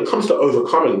 So when it comes to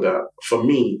overcoming that, for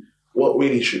me, what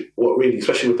really,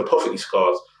 especially with the poverty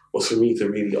scars, was for me to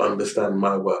really understand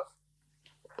my worth.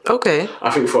 Okay. I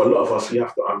think for a lot of us, we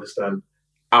have to understand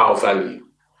our value.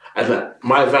 And that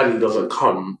my value doesn't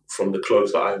come from the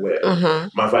clothes that I wear.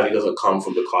 My value doesn't come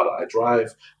from the car that I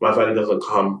drive. My value doesn't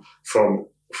come from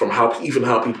how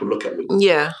people look at me.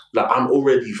 Yeah. Like, I'm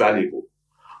already valuable.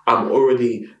 I'm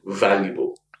already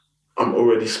valuable. I'm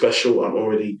already special. I'm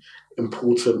already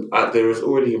important. There is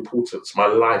already importance. My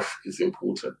life is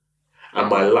important. And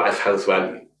my life has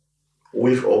value.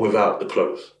 With or without the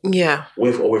clothes. Yeah.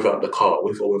 With or without the car.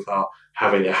 With or without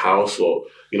having a house or,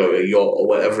 a yacht or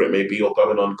whatever it may be, or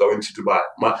going to Dubai.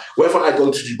 Whether I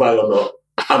go to Dubai or not,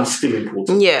 I'm still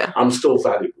important. Yeah. I'm still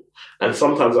valuable. And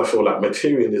sometimes I feel like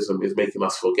materialism is making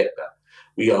us forget that.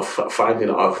 We are finding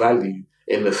our value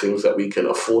in the things that we can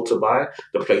afford to buy,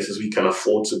 the places we can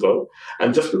afford to go.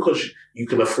 And just because you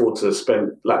can afford to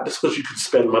spend, just because you can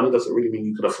spend money doesn't really mean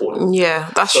you can afford it. Yeah,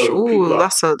 that's true.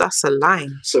 That's a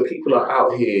line. So people are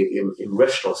out here in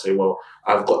restaurants saying, well,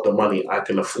 I've got the money, I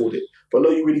can afford it. But no,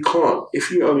 you really can't.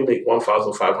 If you only make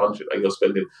 1,500 and you're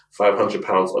spending £500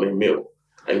 on a meal,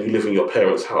 and you live in your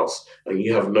parents' house, and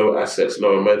you have no assets,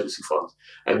 no emergency funds,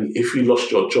 and if you lost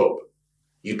your job,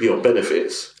 you'd be on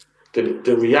benefits.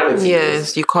 The reality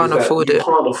is you can't afford it. You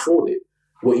can't afford it.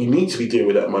 What you need to be doing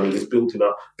with that money is building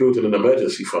an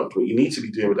emergency fund. What you need to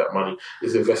be doing with that money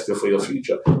is investing for your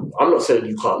future. I'm not saying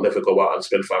you can't never go out and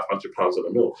spend £500 on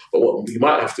a meal, but what you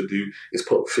might have to do is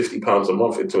put £50 a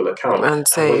month into an account and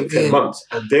save 10 months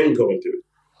and then go and do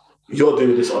it. You're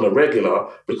doing this on a regular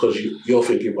because you're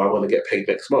thinking, well, I want to get paid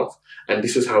next month. And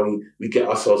this is how we get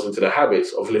ourselves into the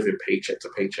habits of living paycheck to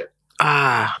paycheck.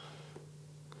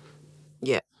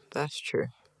 Yeah, that's true.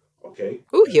 Okay.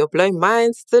 Ooh, you're blowing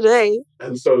minds today.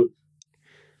 And so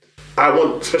I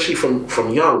want, especially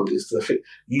from young, is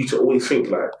you to always think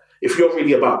like, if you're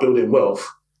really about building wealth,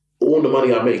 all the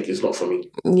money I make is not for me.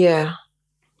 Yeah.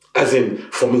 As in,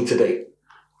 for me today.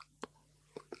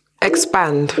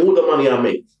 Expand. All the money I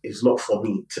make is not for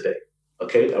me today.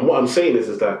 Okay? And what I'm saying is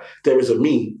that there is a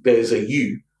me, there is a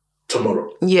you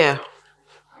tomorrow. Yeah.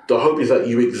 The hope is that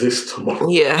you exist tomorrow.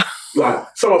 Yeah. Like,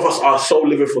 some of us are so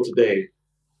living for today.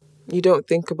 You don't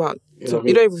think about... You don't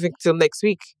even think till next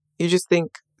week. You just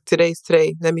think, today's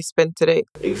today. Let me spend today.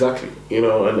 Exactly.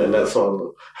 And that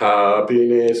song,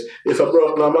 happiness, if I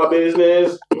broke, not my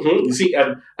business. You see,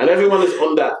 and everyone is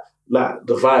on that, like,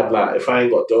 the vibe, like, if I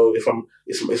ain't got dough,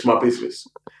 it's my business.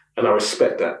 And I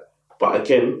respect that. But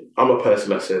again, I'm a person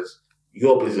that says,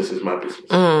 your business is my business.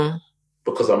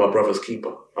 Because I'm my brother's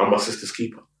keeper. I'm my sister's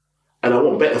keeper. And I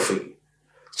want better for you.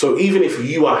 So even if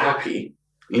you are happy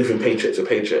living paycheck to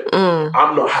paycheck,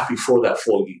 I'm not happy for that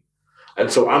for you. And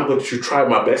so I'm going to try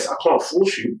my best. I can't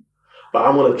force you, but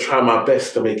I'm going to try my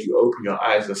best to make you open your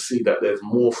eyes and see that there's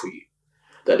more for you,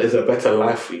 that there's a better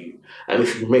life for you. And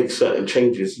if you make certain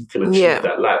changes, you can achieve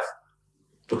that life.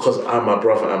 Because I'm my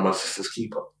brother and my sister's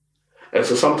keeper. And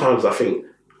so sometimes I think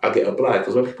I get obliged,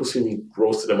 because when people see me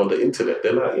roasting them on the internet,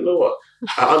 they're like, you know what?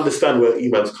 I understand where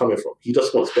Eman's coming from. He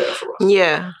just wants better for us.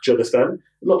 Yeah. Do you understand?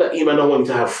 Not that Eman don't want you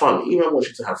to have fun. Eman wants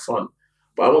you to have fun.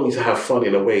 But I want you to have fun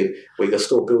in a way where you're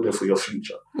still building for your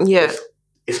future. Yeah.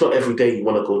 It's not every day you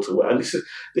want to go to work. And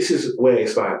this is where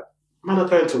it's like, man, I'm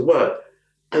going to work.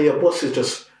 And your boss is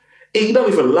just You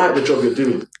don't even like the job you're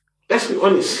doing. Let's be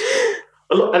honest.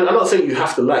 And I'm not saying you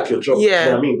have to like your job. Yeah.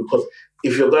 You know what I mean? Because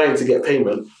if you're going to get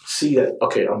payment, see that,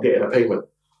 okay, I'm getting a payment.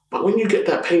 But when you get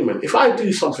that payment, if I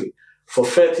do something for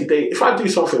 30 days, if I do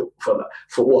something for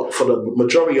the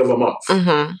majority of a month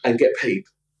and get paid,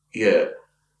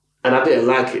 and I didn't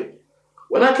like it,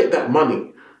 when I get that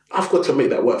money, I've got to make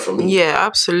that work for me. Yeah,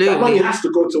 absolutely. That money has to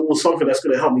go towards something that's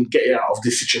going to help me get out of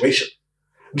this situation.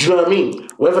 Do you know what I mean?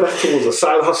 Whether that's towards a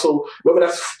side hustle, whether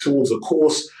that's towards a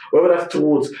course, whether that's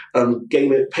towards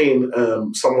paying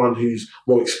someone who's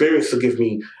more experienced to give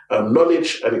me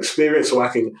knowledge and experience so I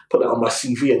can put that on my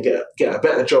CV and get a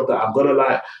better job that I'm going to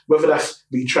like, whether that's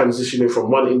me transitioning from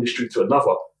one industry to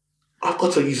another, I've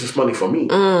got to use this money for me.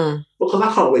 Because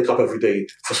I can't wake up every day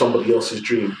for somebody else's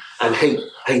dream and hate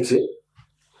it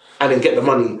and then get the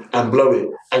money and blow it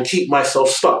and keep myself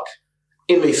stuck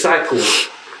in a cycle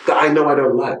that I know I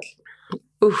don't like.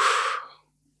 Oof.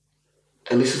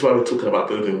 And this is why we're talking about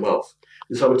building wealth.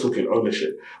 This is why we're talking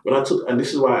ownership. And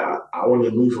this is why I want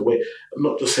to move away,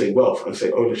 not just say wealth and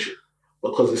say ownership,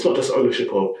 because it's not just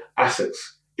ownership of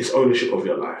assets, it's ownership of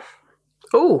your life.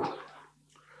 Oh.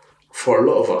 For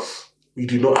a lot of us, we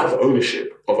do not have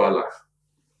ownership of our life.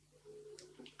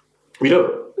 We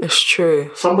don't. It's true.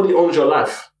 Somebody owns your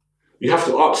life. You have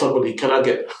to ask somebody, can I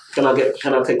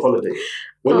take holiday?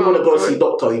 When you want to go and see a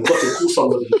doctor, you've got to call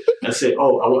somebody and say,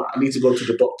 I need to go to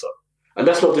the doctor. And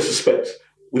that's not disrespect.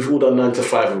 We've all done 9 to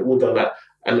 5, we've all done that.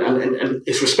 And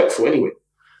it's respectful anyway.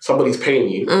 Somebody's paying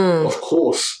you. Of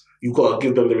course, you've got to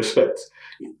give them the respect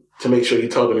to make sure you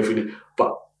tell them if you do.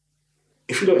 But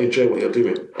if you don't enjoy what you're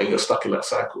doing and you're stuck in that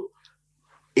cycle,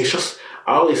 it's just,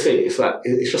 I always say,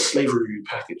 it's just slavery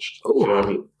repackaged. You know what I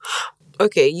mean?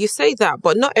 Okay, you say that,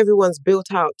 but not everyone's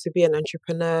built out to be an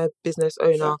entrepreneur, business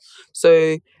owner.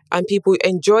 So, and people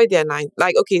enjoy their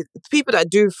people that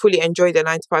do fully enjoy their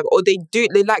 9 to 5, or they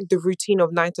like the routine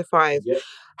of 9 to 5. Yeah.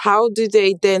 How do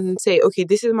they then say, okay,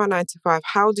 this is my 9 to 5.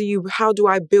 How do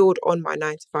I build on my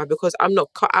 9 to 5? Because I'm not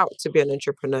cut out to be an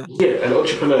entrepreneur. Yeah, an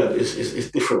entrepreneur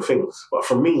is different things. But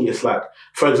for me, it's like,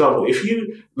 for example,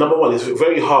 number one, it's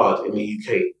very hard in the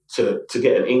UK to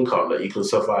get an income that you can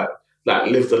survive,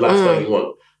 like live the lifestyle you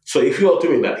want. So if you're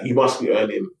doing that, you must be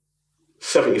earning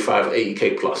 75,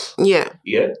 80k plus. Yeah.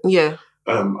 Yeah? Yeah.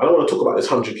 I don't want to talk about this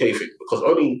 100k thing because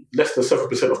only less than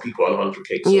 7% of people are on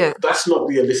 100k. So that's not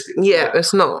realistic. Yeah,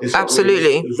 it's not.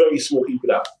 Absolutely. There's very small people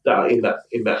that are in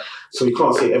that. So you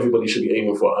can't say everybody should be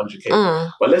aiming for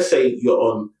 100k. But let's say you're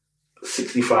on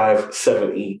 65,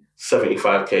 70,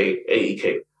 75k,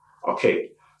 80k. Okay.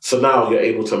 So now you're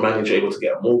able to manage, you're able to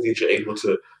get a mortgage, you're able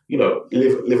to,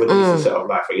 live a decent set of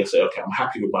life. And you say, okay, I'm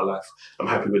happy with my life. I'm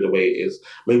happy with the way it is.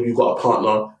 Maybe you've got a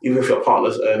partner, even if your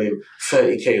partner's earning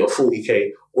 30k or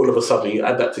 40k, all of a sudden you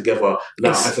add that together.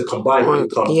 Now as a combined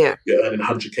income, you're earning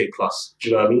 100k plus. Do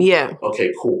you know what I mean? Yeah.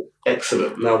 Okay, cool.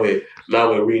 Excellent. Now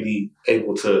we're really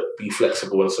able to be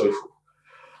flexible and so forth.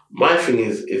 My thing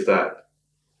is that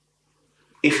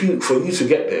for you to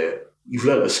get there, you've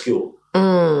learned a skill.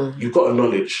 You've got a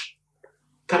knowledge.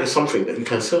 That is something that you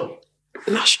can sell.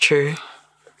 That's true.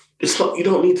 It's not. You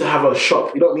don't need to have a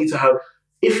shop. You don't need to have.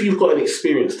 If you've got an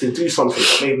experience to do something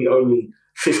that maybe only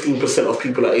 15% of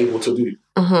people are able to do,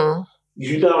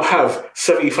 you now have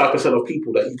 75% of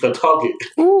people that you can target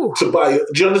to buy.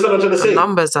 Do you understand what I'm trying to say? The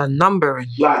numbers are numbering.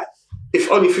 Like,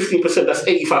 if only 15%, that's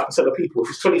 85% of people. If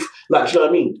it's 20, do you know what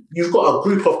I mean? You've got a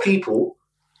group of people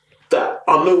that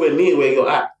are nowhere near where you're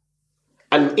at.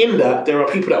 And in that, there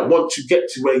are people that want to get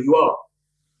to where you are.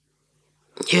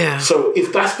 Yeah. So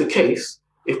if that's the case,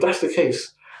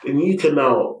 then you can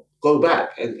now go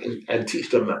back and teach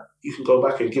them that. You can go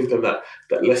back and give them that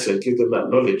lesson, give them that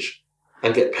knowledge,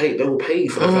 and get paid. They will pay you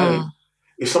for the value.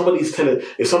 If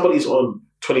somebody's on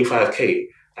 25k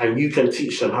and you can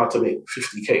teach them how to make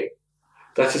 50k,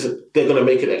 they're going to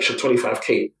make an extra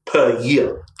 25k per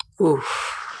year.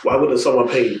 Oof. Why wouldn't someone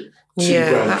pay 2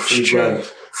 grand, 3 grand,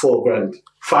 4 grand,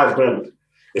 5 grand?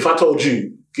 If I told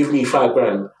you, give me 5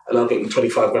 grand and I'll get you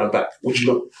 25 grand back, would you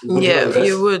not?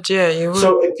 You would.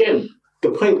 So again,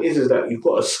 the point is that you've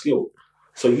got a skill,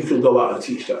 so you can go out and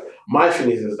teach that. My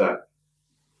thing is that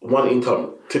one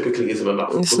income typically isn't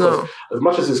enough. It's not. As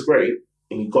much as it's great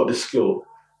and you've got the skill,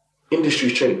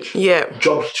 industries change. Yeah.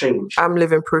 Jobs change. I'm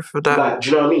living proof of that. Like,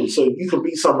 do you know what I mean? So you can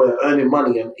be somewhere earning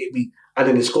money and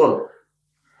then it's gone.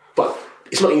 But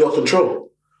it's not in your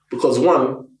control because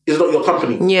one, it's not your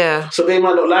company. Yeah. So they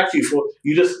might not like you for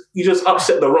you just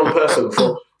upset the wrong person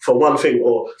for one thing,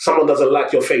 or someone doesn't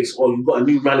like your face, or you've got a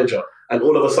new manager and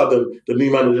all of a sudden the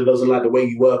new manager doesn't like the way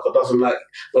you work or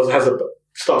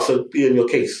starts to be in your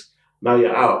case. Now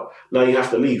you're out. Now you have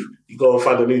to leave. You go and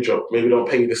find a new job. Maybe they don't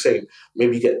pay you the same.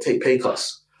 Maybe you take pay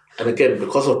cuts. And again,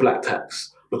 because of black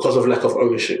tax, because of lack of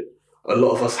ownership, a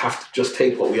lot of us have to just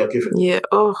take what we are given. Yeah.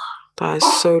 Oh, that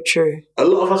is so true. A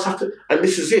lot of us have to, and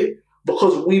this is it.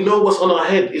 Because we know what's on our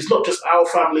head. It's not just our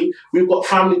family. We've got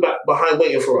family back behind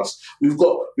waiting for us. We've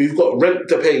got rent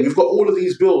to pay. We've got all of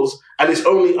these bills, and it's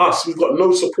only us. We've got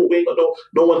no support. We ain't got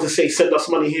no one to say send us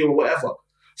money here or whatever.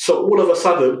 So all of a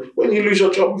sudden, when you lose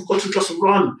your job, you've got to just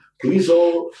run. Please,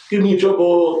 give me a job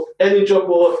or any job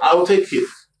or I'll take it.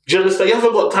 Do you understand? You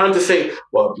haven't got time to say,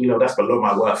 well, that's below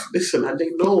my worth. Listen, and they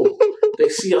know. They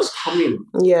see us coming.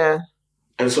 Yeah.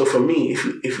 And so for me,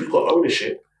 if you've got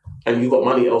ownership, and you got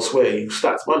money elsewhere, you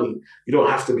stacked money, you don't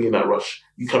have to be in that rush.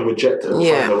 You can reject it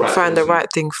and find the right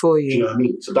thing for you. Do you know what I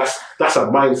mean? So that's a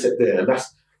mindset there, and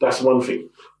that's one thing.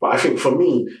 But I think for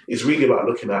me, it's really about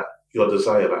looking at your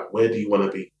desire. Like, where do you want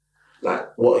to be? Like,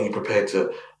 what are you prepared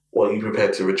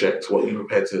to reject? What are you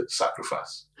prepared to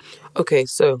sacrifice? Okay,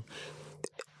 so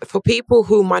for people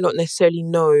who might not necessarily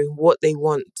know what they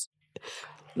want,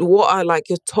 what are like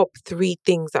your top 3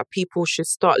 things that people should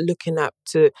start looking at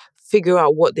to figure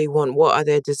out what they want? What are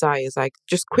their desires? Like,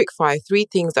 just quick fire 3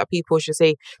 things that people should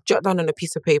say, jot down on a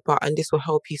piece of paper, and this will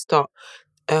help you start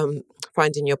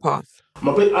finding your path. I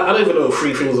don't even know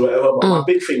 3 things or whatever, but my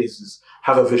big thing is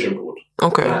have a vision board.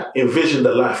 Okay. Like, envision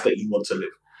the life that you want to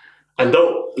live. And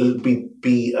don't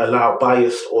be allowed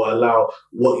biased or allow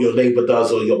what your neighbor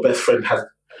does or your best friend has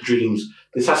dreams.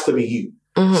 This has to be you.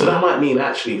 Mm-hmm. So that might mean,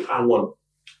 actually, I want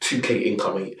 2K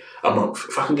income a month.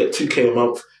 If I can get 2K a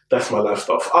month, that's my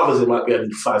lifestyle. For others, it might be I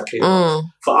need 5K a month.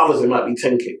 For others, it might be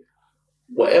 10K.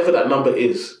 Whatever that number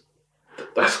is,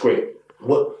 that's great.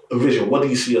 What do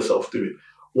you see yourself doing?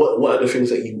 What are the things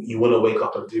that you want to wake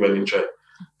up and do and enjoy?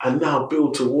 And now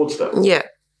build towards that. Yeah.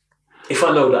 If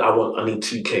I know that I need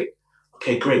 2K,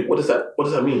 okay, great. What does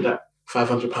that mean? That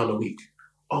 £500 a week?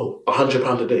 Oh,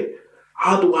 £100 a day.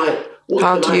 How do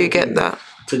you get that?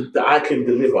 That I can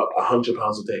deliver £100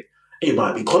 a day. It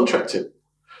might be contracting.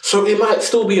 So it might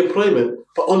still be employment,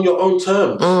 but on your own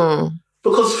terms.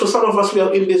 Because for some of us, we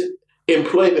are in this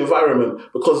employed environment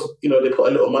because, they put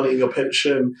a little money in your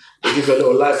pension, they give you a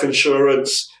little life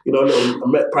insurance, a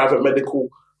little private medical.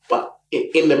 But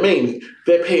in the main,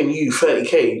 they're paying you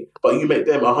 30K, but you make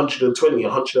them 120,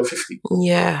 150.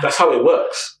 Yeah. That's how it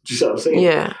works. Do you see what I'm saying?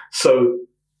 Yeah. So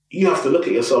you have to look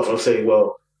at yourself and say,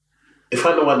 well, if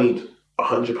I know I need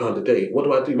 £100 a day, what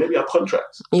do I do? Maybe I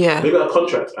contract. Yeah. Maybe I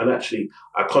contract, and actually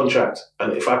I contract,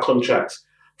 and if I contract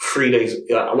 3 days,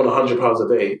 I want £100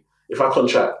 a day. If I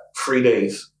contract 3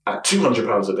 days at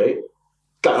 £200 a day,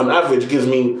 that on average gives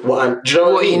me what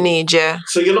you need, yeah.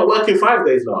 So you're not working 5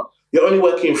 days now. You're only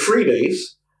working 3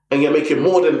 days, and you're making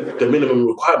more than the minimum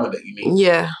requirement that you need.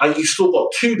 Yeah. And you still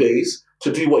got 2 days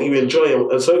to do what you enjoy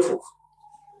and so forth.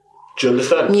 Do you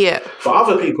understand? Yeah. For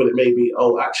other people, it may be,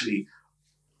 actually,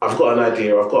 I've got an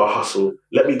idea, I've got a hustle,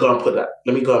 let me go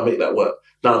and make that work.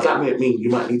 Now, that might mean you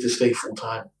might need to stay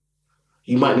full-time.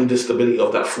 You might need the stability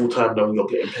of that full-time knowing you're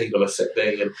getting paid on a set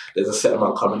day and there's a set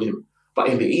amount coming in. But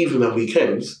in the evening and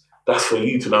weekends, that's for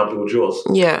you to now build yours.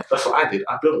 Yeah. That's what I did.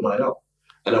 I built mine up.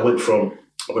 And I went from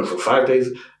 5 days,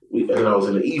 and then I was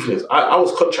in the evenings. I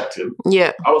was contracting.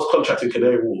 Yeah. I was contracting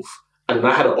Canary Wharf, and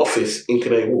I had an office in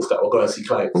Canary Wharf that would go and see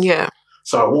clients. Yeah.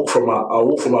 So I walked from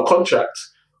my contract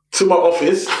to my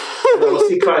office, and I would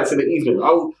see clients in the evening.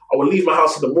 I would leave my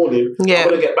house in the morning. Yeah. I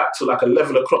wouldn't get back till like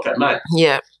 11 o'clock at night.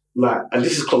 Yeah. And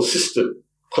this is consistent.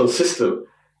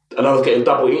 And I was getting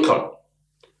double income.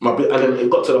 And then it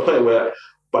got to the point where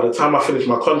by the time I finished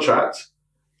my contract,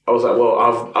 I was like,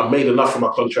 well, I've made enough for my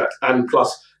contract, and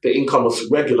plus the income was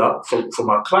regular from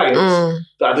my clients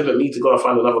that I didn't need to go and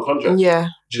find another contract. Yeah.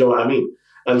 Do you know what I mean?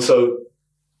 And so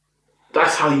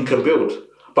that's how you can build.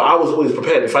 But I was always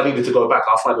prepared. If I needed to go back,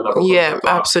 I'll find another contract.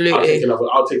 Yeah, absolutely.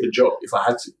 I'll take a job if I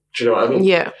had to. Do you know what I mean?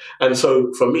 Yeah. And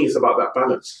so for me, it's about that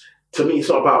balance. To me, it's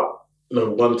not about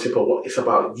one tip or what. It's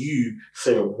about you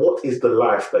saying, what is the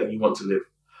life that you want to live?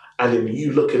 And then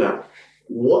you looking at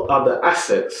what are the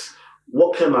assets,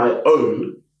 what can I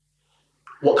own,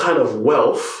 what kind of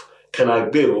wealth can I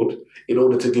build in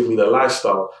order to give me the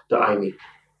lifestyle that I need.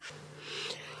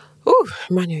 Oh,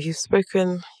 Manuel, you've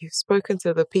spoken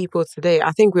to the people today.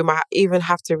 I think we might even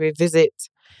have to revisit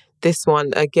this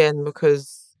one again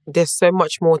because there's so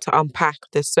much more to unpack.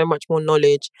 There's so much more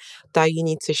knowledge that you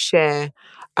need to share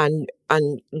and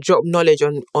drop knowledge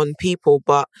on people.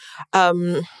 But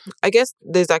I guess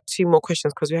there's like 2 more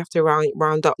questions because we have to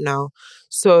round up now.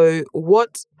 So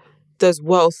what does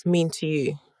wealth mean to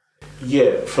you?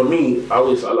 Yeah, for me, I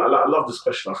love this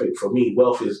question. I think for me,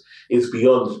 wealth is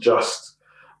beyond just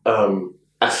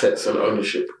assets and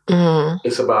ownership. Mm.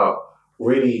 It's about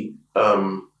really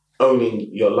owning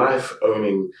your life,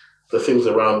 owning the things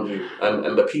around you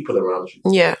and the people around you.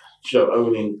 Yeah. You know,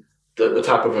 owning the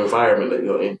type of environment that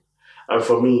you're in. And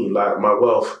for me, like my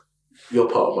wealth, you're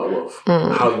part of my wealth.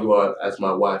 Mm. How you are as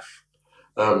my wife,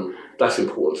 that's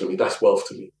important to me. That's wealth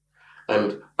to me.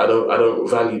 And I don't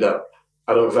value that.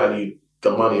 I don't value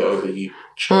the money over you.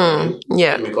 Do you know what I mean?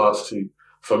 Yeah. In regards to,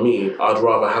 for me, I'd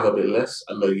rather have a bit less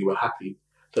and know you were happy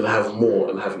than have more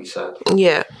and have you sad.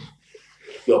 Yeah.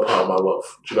 You're part of my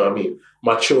wealth. Do you know what I mean?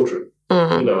 My children,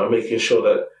 you know, I'm making sure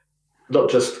that not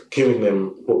just giving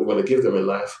them what we want to give them in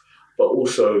life, but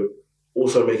also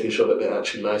making sure that they're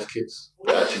actually nice kids.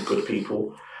 They're actually good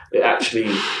people. They're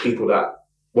actually people that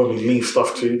when we leave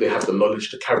stuff to, they have the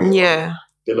knowledge to carry on. Yeah.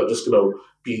 They're not just going to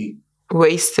be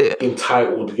wasted,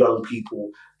 entitled young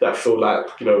people that feel like,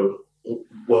 you know,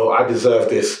 well, I deserve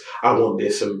this, I want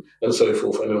this, and so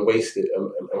forth, and then waste it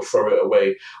and throw it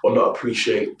away or not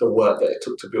appreciate the work that it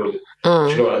took to build it. Do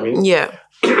you know what I mean? Yeah.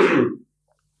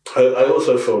 I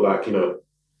also feel like, you know,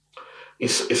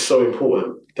 it's so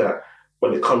important that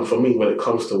when it comes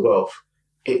to wealth,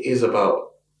 it is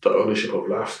about the ownership of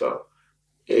lifestyle.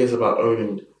 It is about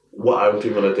owning what I'm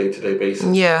doing on a day-to-day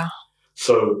basis. Yeah.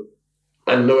 So,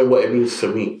 and knowing what it means to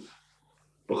me.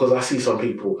 Because I see some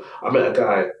people, I met a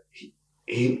guy,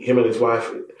 him and his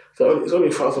wife, it's only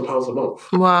 £1,000 a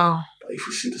month. Wow. But if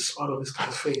you see the smile on this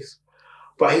guy's face,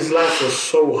 but his life was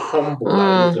so humble.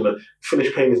 Like he's going to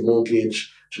finish paying his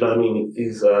mortgage. Do you know what I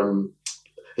mean?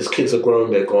 His kids are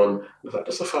grown, they're gone. It's like,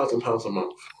 that's £1,000 a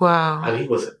month. Wow. And he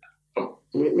was,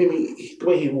 maybe the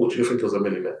way he walked, you think he was a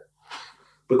millionaire.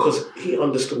 Because he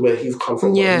understood where he's come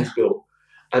from, what he's built.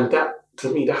 And that, to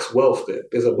me, that's wealth there.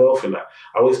 There's a wealth in that.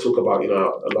 I always talk about, you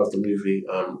know, I love the movie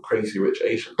Crazy Rich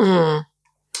Asians.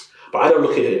 But I don't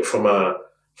look at it from a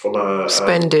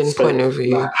spending point of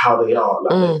view. Like how they are.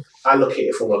 Like I look at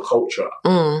it from a culture.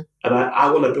 And I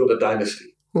want to build a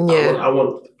dynasty. Yeah. I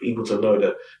want people to know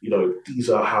that, you know, these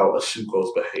are how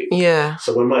Asukos behave. Yeah.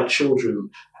 So when my children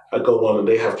go on and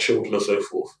they have children and so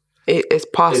forth, it's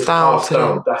passed down to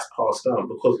them. That's passed down.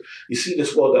 Because you see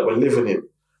this world that we're living in,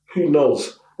 who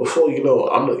knows? Before you know,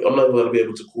 I'm not going to be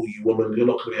able to call you woman. You're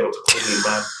not going to be able to call me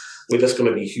man. We're just going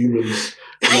to be humans.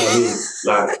 You know what I mean?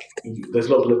 Like, there's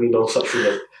not going to be no such thing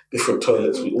as different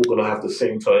toilets. We're all going to have the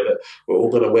same toilet. We're all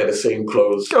going to wear the same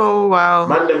clothes. Oh, wow.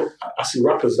 Man, I see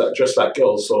rappers that dress like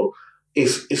girls, so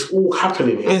it's all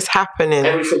happening here. It's happening.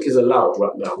 Everything is allowed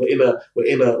right now.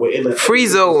 We're in a free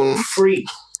zone. Free.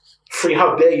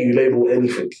 How dare you label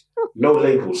anything? No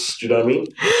labels. Do you know what I mean?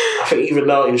 I think even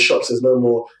now in shops there's no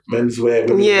more menswear.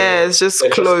 Yeah, it's just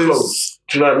clothes.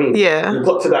 Do you know what I mean? Yeah. We've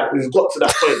got to that point now.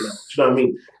 Do you know what I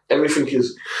mean? Everything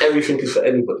is for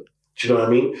anybody. Do you know what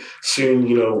I mean? Soon,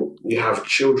 you know, we have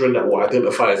children that will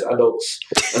identify as adults.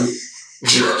 And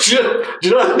do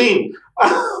you know what I mean?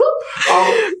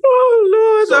 Oh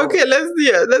Lord! So, okay, let's.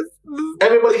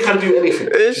 Everybody can do anything.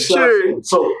 It's true.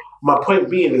 So my point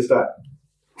being is that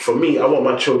for me, I want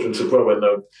my children to grow and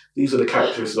know these are the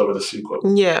characteristics of the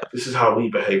Suko. Yeah. This is how we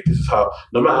behave. This is how,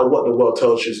 no matter what the world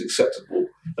tells you is acceptable,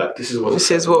 like this is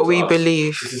what we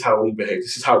believe. This is how we behave.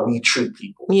 This is how we treat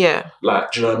people. Yeah.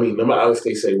 Like, do you know what I mean? No matter if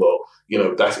they say, well, you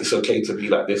know, it's okay to be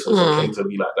like this or it's okay to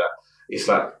be like that. It's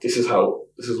like, this is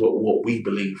what we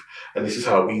believe and this is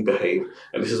how we behave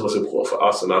and this is what's important for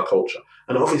us and our culture.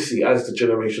 And obviously, as the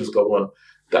generations go on,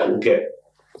 that will get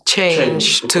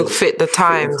changed to fit the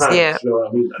times. Yeah. You know what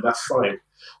I mean? And that's fine.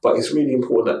 But it's really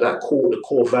important that the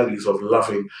core values of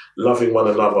loving one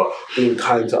another, being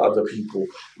kind to other people,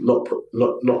 not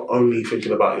only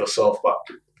thinking about yourself, but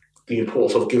the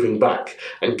importance of giving back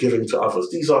and giving to others.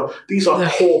 These are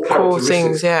core characteristics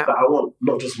things, that I want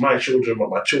not just my children, but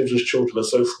my children's children and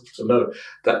so forth to know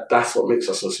that that's what makes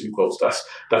us Asukos.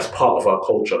 That's part of our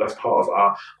culture. That's part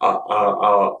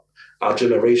of our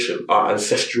generation, our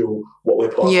ancestral, what we're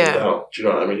passing down. Do you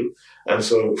know what I mean? And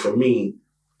so for me,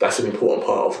 that's an important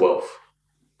part of wealth.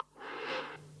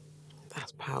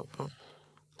 That's powerful.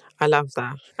 I love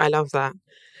that.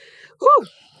 Whew.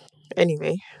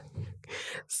 Anyway,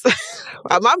 so,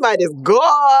 my mind is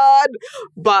gone.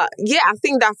 But yeah, I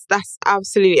think that's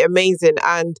absolutely amazing.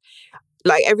 And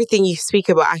like everything you speak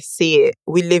about, I see it.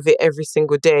 We live it every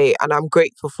single day. And I'm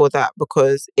grateful for that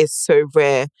because it's so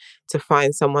rare to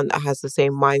find someone that has the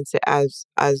same mindset as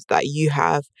that you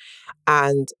have.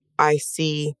 And I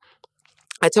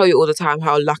tell you all the time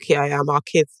how lucky I am, our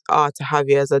kids are, to have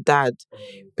you as a dad,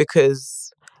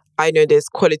 because I know there's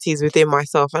qualities within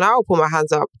myself and I'll put my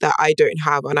hands up that I don't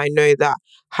have. And I know that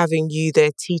having you there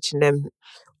teaching them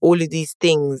all of these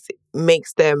things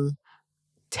makes them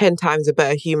 10 times a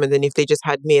better human than if they just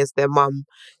had me as their mum.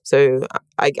 So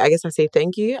I guess I say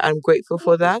thank you. I'm grateful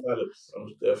for that.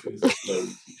 There are things that you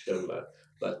teach them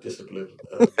like discipline.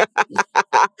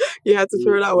 You had to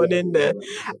throw that one in there.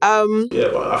 Yeah,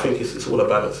 but I think it's all a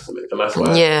balance, isn't it? And that's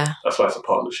why it's a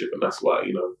partnership, and that's why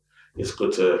it's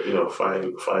good to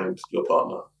find your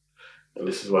partner. And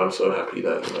this is why I'm so happy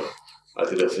that I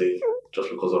didn't say just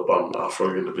because of bum I'll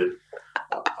throw you in the bin.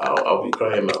 I'll be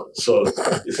crying now. So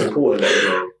it's important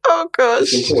that oh gosh,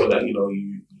 it's important that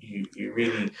you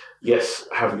really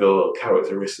have your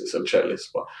characteristics and checklists,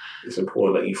 but it's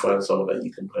important that you find someone that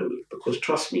you can play with. Because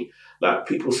trust me, like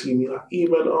people see me like,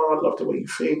 Eman, I love the way you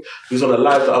think. He was on a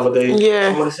live the other day.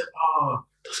 Somebody said,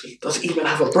 does Eman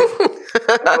have a brother?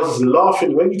 And I was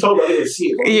laughing when you told me I didn't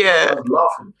see it. I was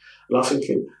laughing, and I was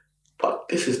thinking, but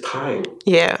this is time.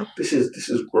 Yeah, this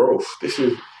is growth. This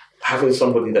is having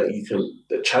somebody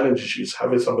that challenges you,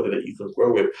 having somebody that you can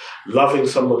grow with, loving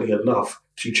somebody enough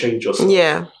to change yourself.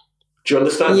 Yeah. Do you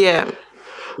understand? Yeah.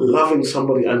 Loving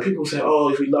somebody, and people say,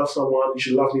 if you love someone, you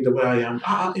should love me the way I am.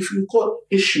 If you've got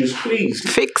issues, please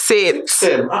fix it. Fix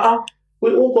them.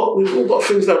 We've all got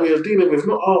things that we are dealing with.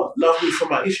 Not love me for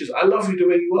my issues. I love you the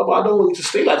way you are, but I don't want you to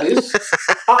stay like this.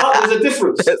 There's a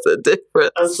difference. There's a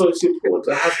difference. And so it's important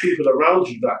to have people around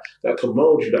you that can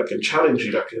mold you, that can challenge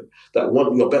you, that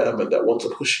want your betterment, that want to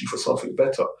push you for something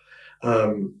better.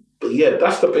 But yeah,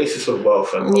 that's the basis of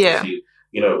wealth. And obviously,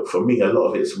 for me, a lot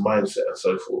of it is mindset and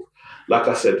so forth. Like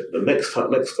I said, the next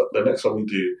one we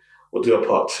do, we'll do a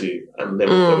part 2, and then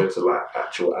we'll go into like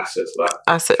actual assets,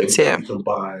 things that you can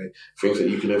buy, things that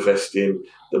you can invest in,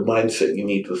 the mindset you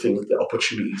need, the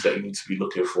opportunities that you need to be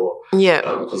looking for. Yeah,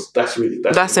 because that's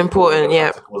important.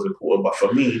 Yeah, was important. But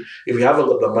for me, if you haven't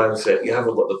got the mindset, you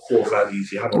haven't got the core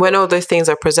values, when all those things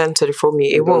are presented for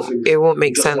me, it won't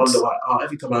make sense. Wonder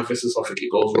every time I invest in something, it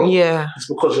goes wrong. Yeah, it's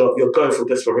because you're going for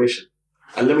desperation.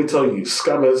 And let me tell you,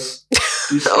 scammers.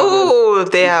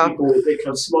 They are. People, they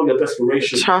can smell your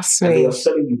desperation. Trust me. And they are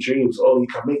selling you dreams. You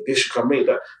can make this, you can make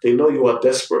that. They know you are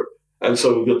desperate. And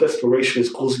so your desperation is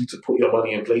causing you to put your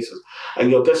money in places. And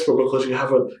you're desperate because you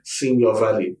haven't seen your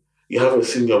value. You haven't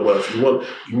seen your worth. You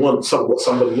want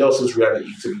somebody else's reality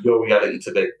to be your reality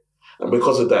today. And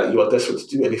because of that, you are desperate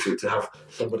to do anything to have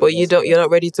somebody But you're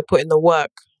not ready to put in the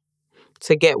work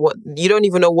to get what you don't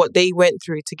even know what they went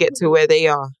through to get to where they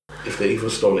are. If they even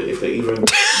stole it, if they even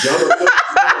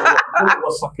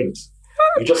what's happened.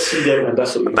 You just see them, and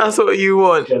that's what you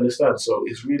want. You understand? So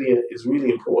it's really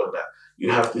important that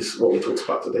you have this, what we talked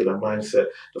about today, the mindset,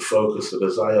 the focus, the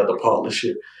desire, the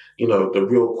partnership, the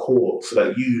real core, so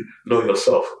that you know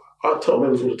yourself. I tell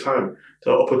men all the time,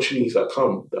 there are opportunities that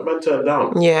come that man turn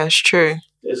down. Yeah, it's true.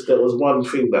 There was one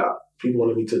thing that people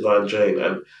wanted me to go and join,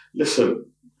 and listen,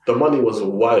 the money was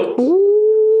wild.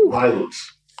 Ooh.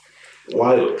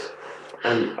 Wild.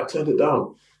 And I turned it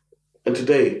down. And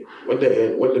today, when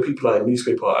the people are in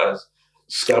newspaper as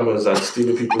scammers and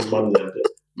stealing people's money, and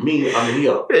I'm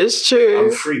here. It's true.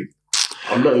 I'm free.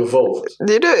 I'm not involved.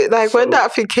 When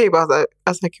that thing came, I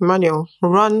was like, Emmanuel,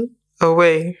 run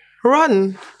away.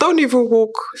 Run. Don't even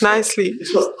walk nicely.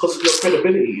 It's not because of your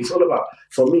credibility. It's all about,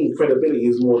 for me, credibility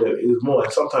is more.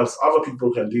 And sometimes other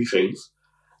people can do things,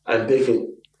 and they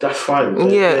can. That's fine.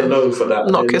 They're known for that.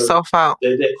 Knock yourself out.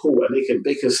 They're cool, and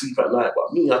they can sleep at night.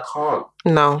 But me, I can't.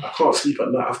 No. I can't sleep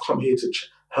at night. I've come here to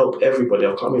help everybody.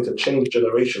 I've come here to change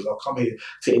generations. I've come here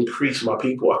to increase my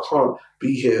people. I can't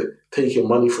be here taking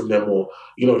money from them or,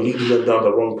 leading them down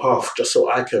the wrong path just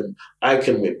so I can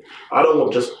win.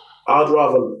 I'd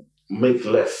rather make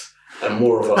less and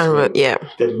more of us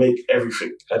than make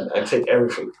everything and take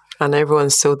everything. And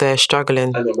everyone's still there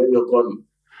struggling. And then when you're gone,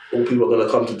 all people are going to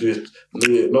come to do is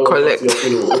collect. Your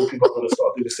funeral. All people are going to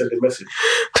start doing is send a message.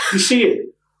 You see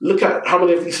it. Look at how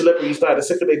many of these celebrities died. The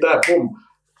second they died, boom.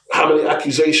 How many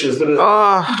accusations? People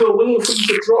are waiting for you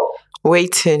to drop.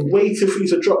 Waiting for you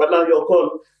to drop. And now you're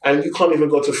gone and you can't even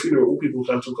go to a funeral. All people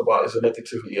can talk about is the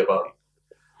negativity about you.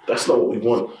 That's not what we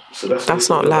want. So that's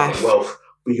not life. Wealth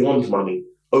beyond money.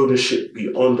 Ownership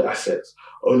beyond assets,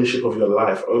 ownership of your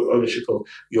life, ownership of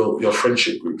your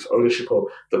friendship groups, ownership of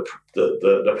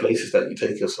the places that you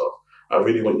take yourself. I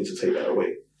really want you to take that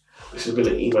away. This has been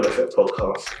an Eman Effect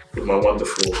podcast with my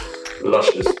wonderful,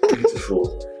 luscious,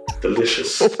 beautiful,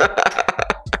 delicious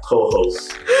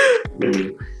co-host,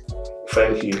 Mimi.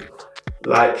 Thank you.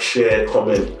 Like, share,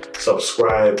 comment,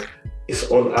 subscribe. It's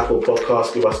on Apple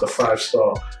Podcasts. Give us the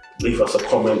 5-star. Leave us a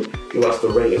comment. Give us the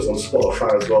ratings on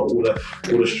Spotify as well. All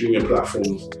the streaming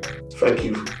platforms. Thank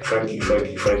you for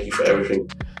everything.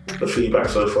 The feedback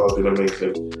so far has been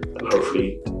amazing, and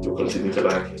hopefully you'll continue to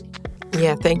like it.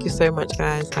 Yeah, thank you so much,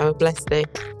 guys. Have a blessed day.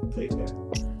 Take care.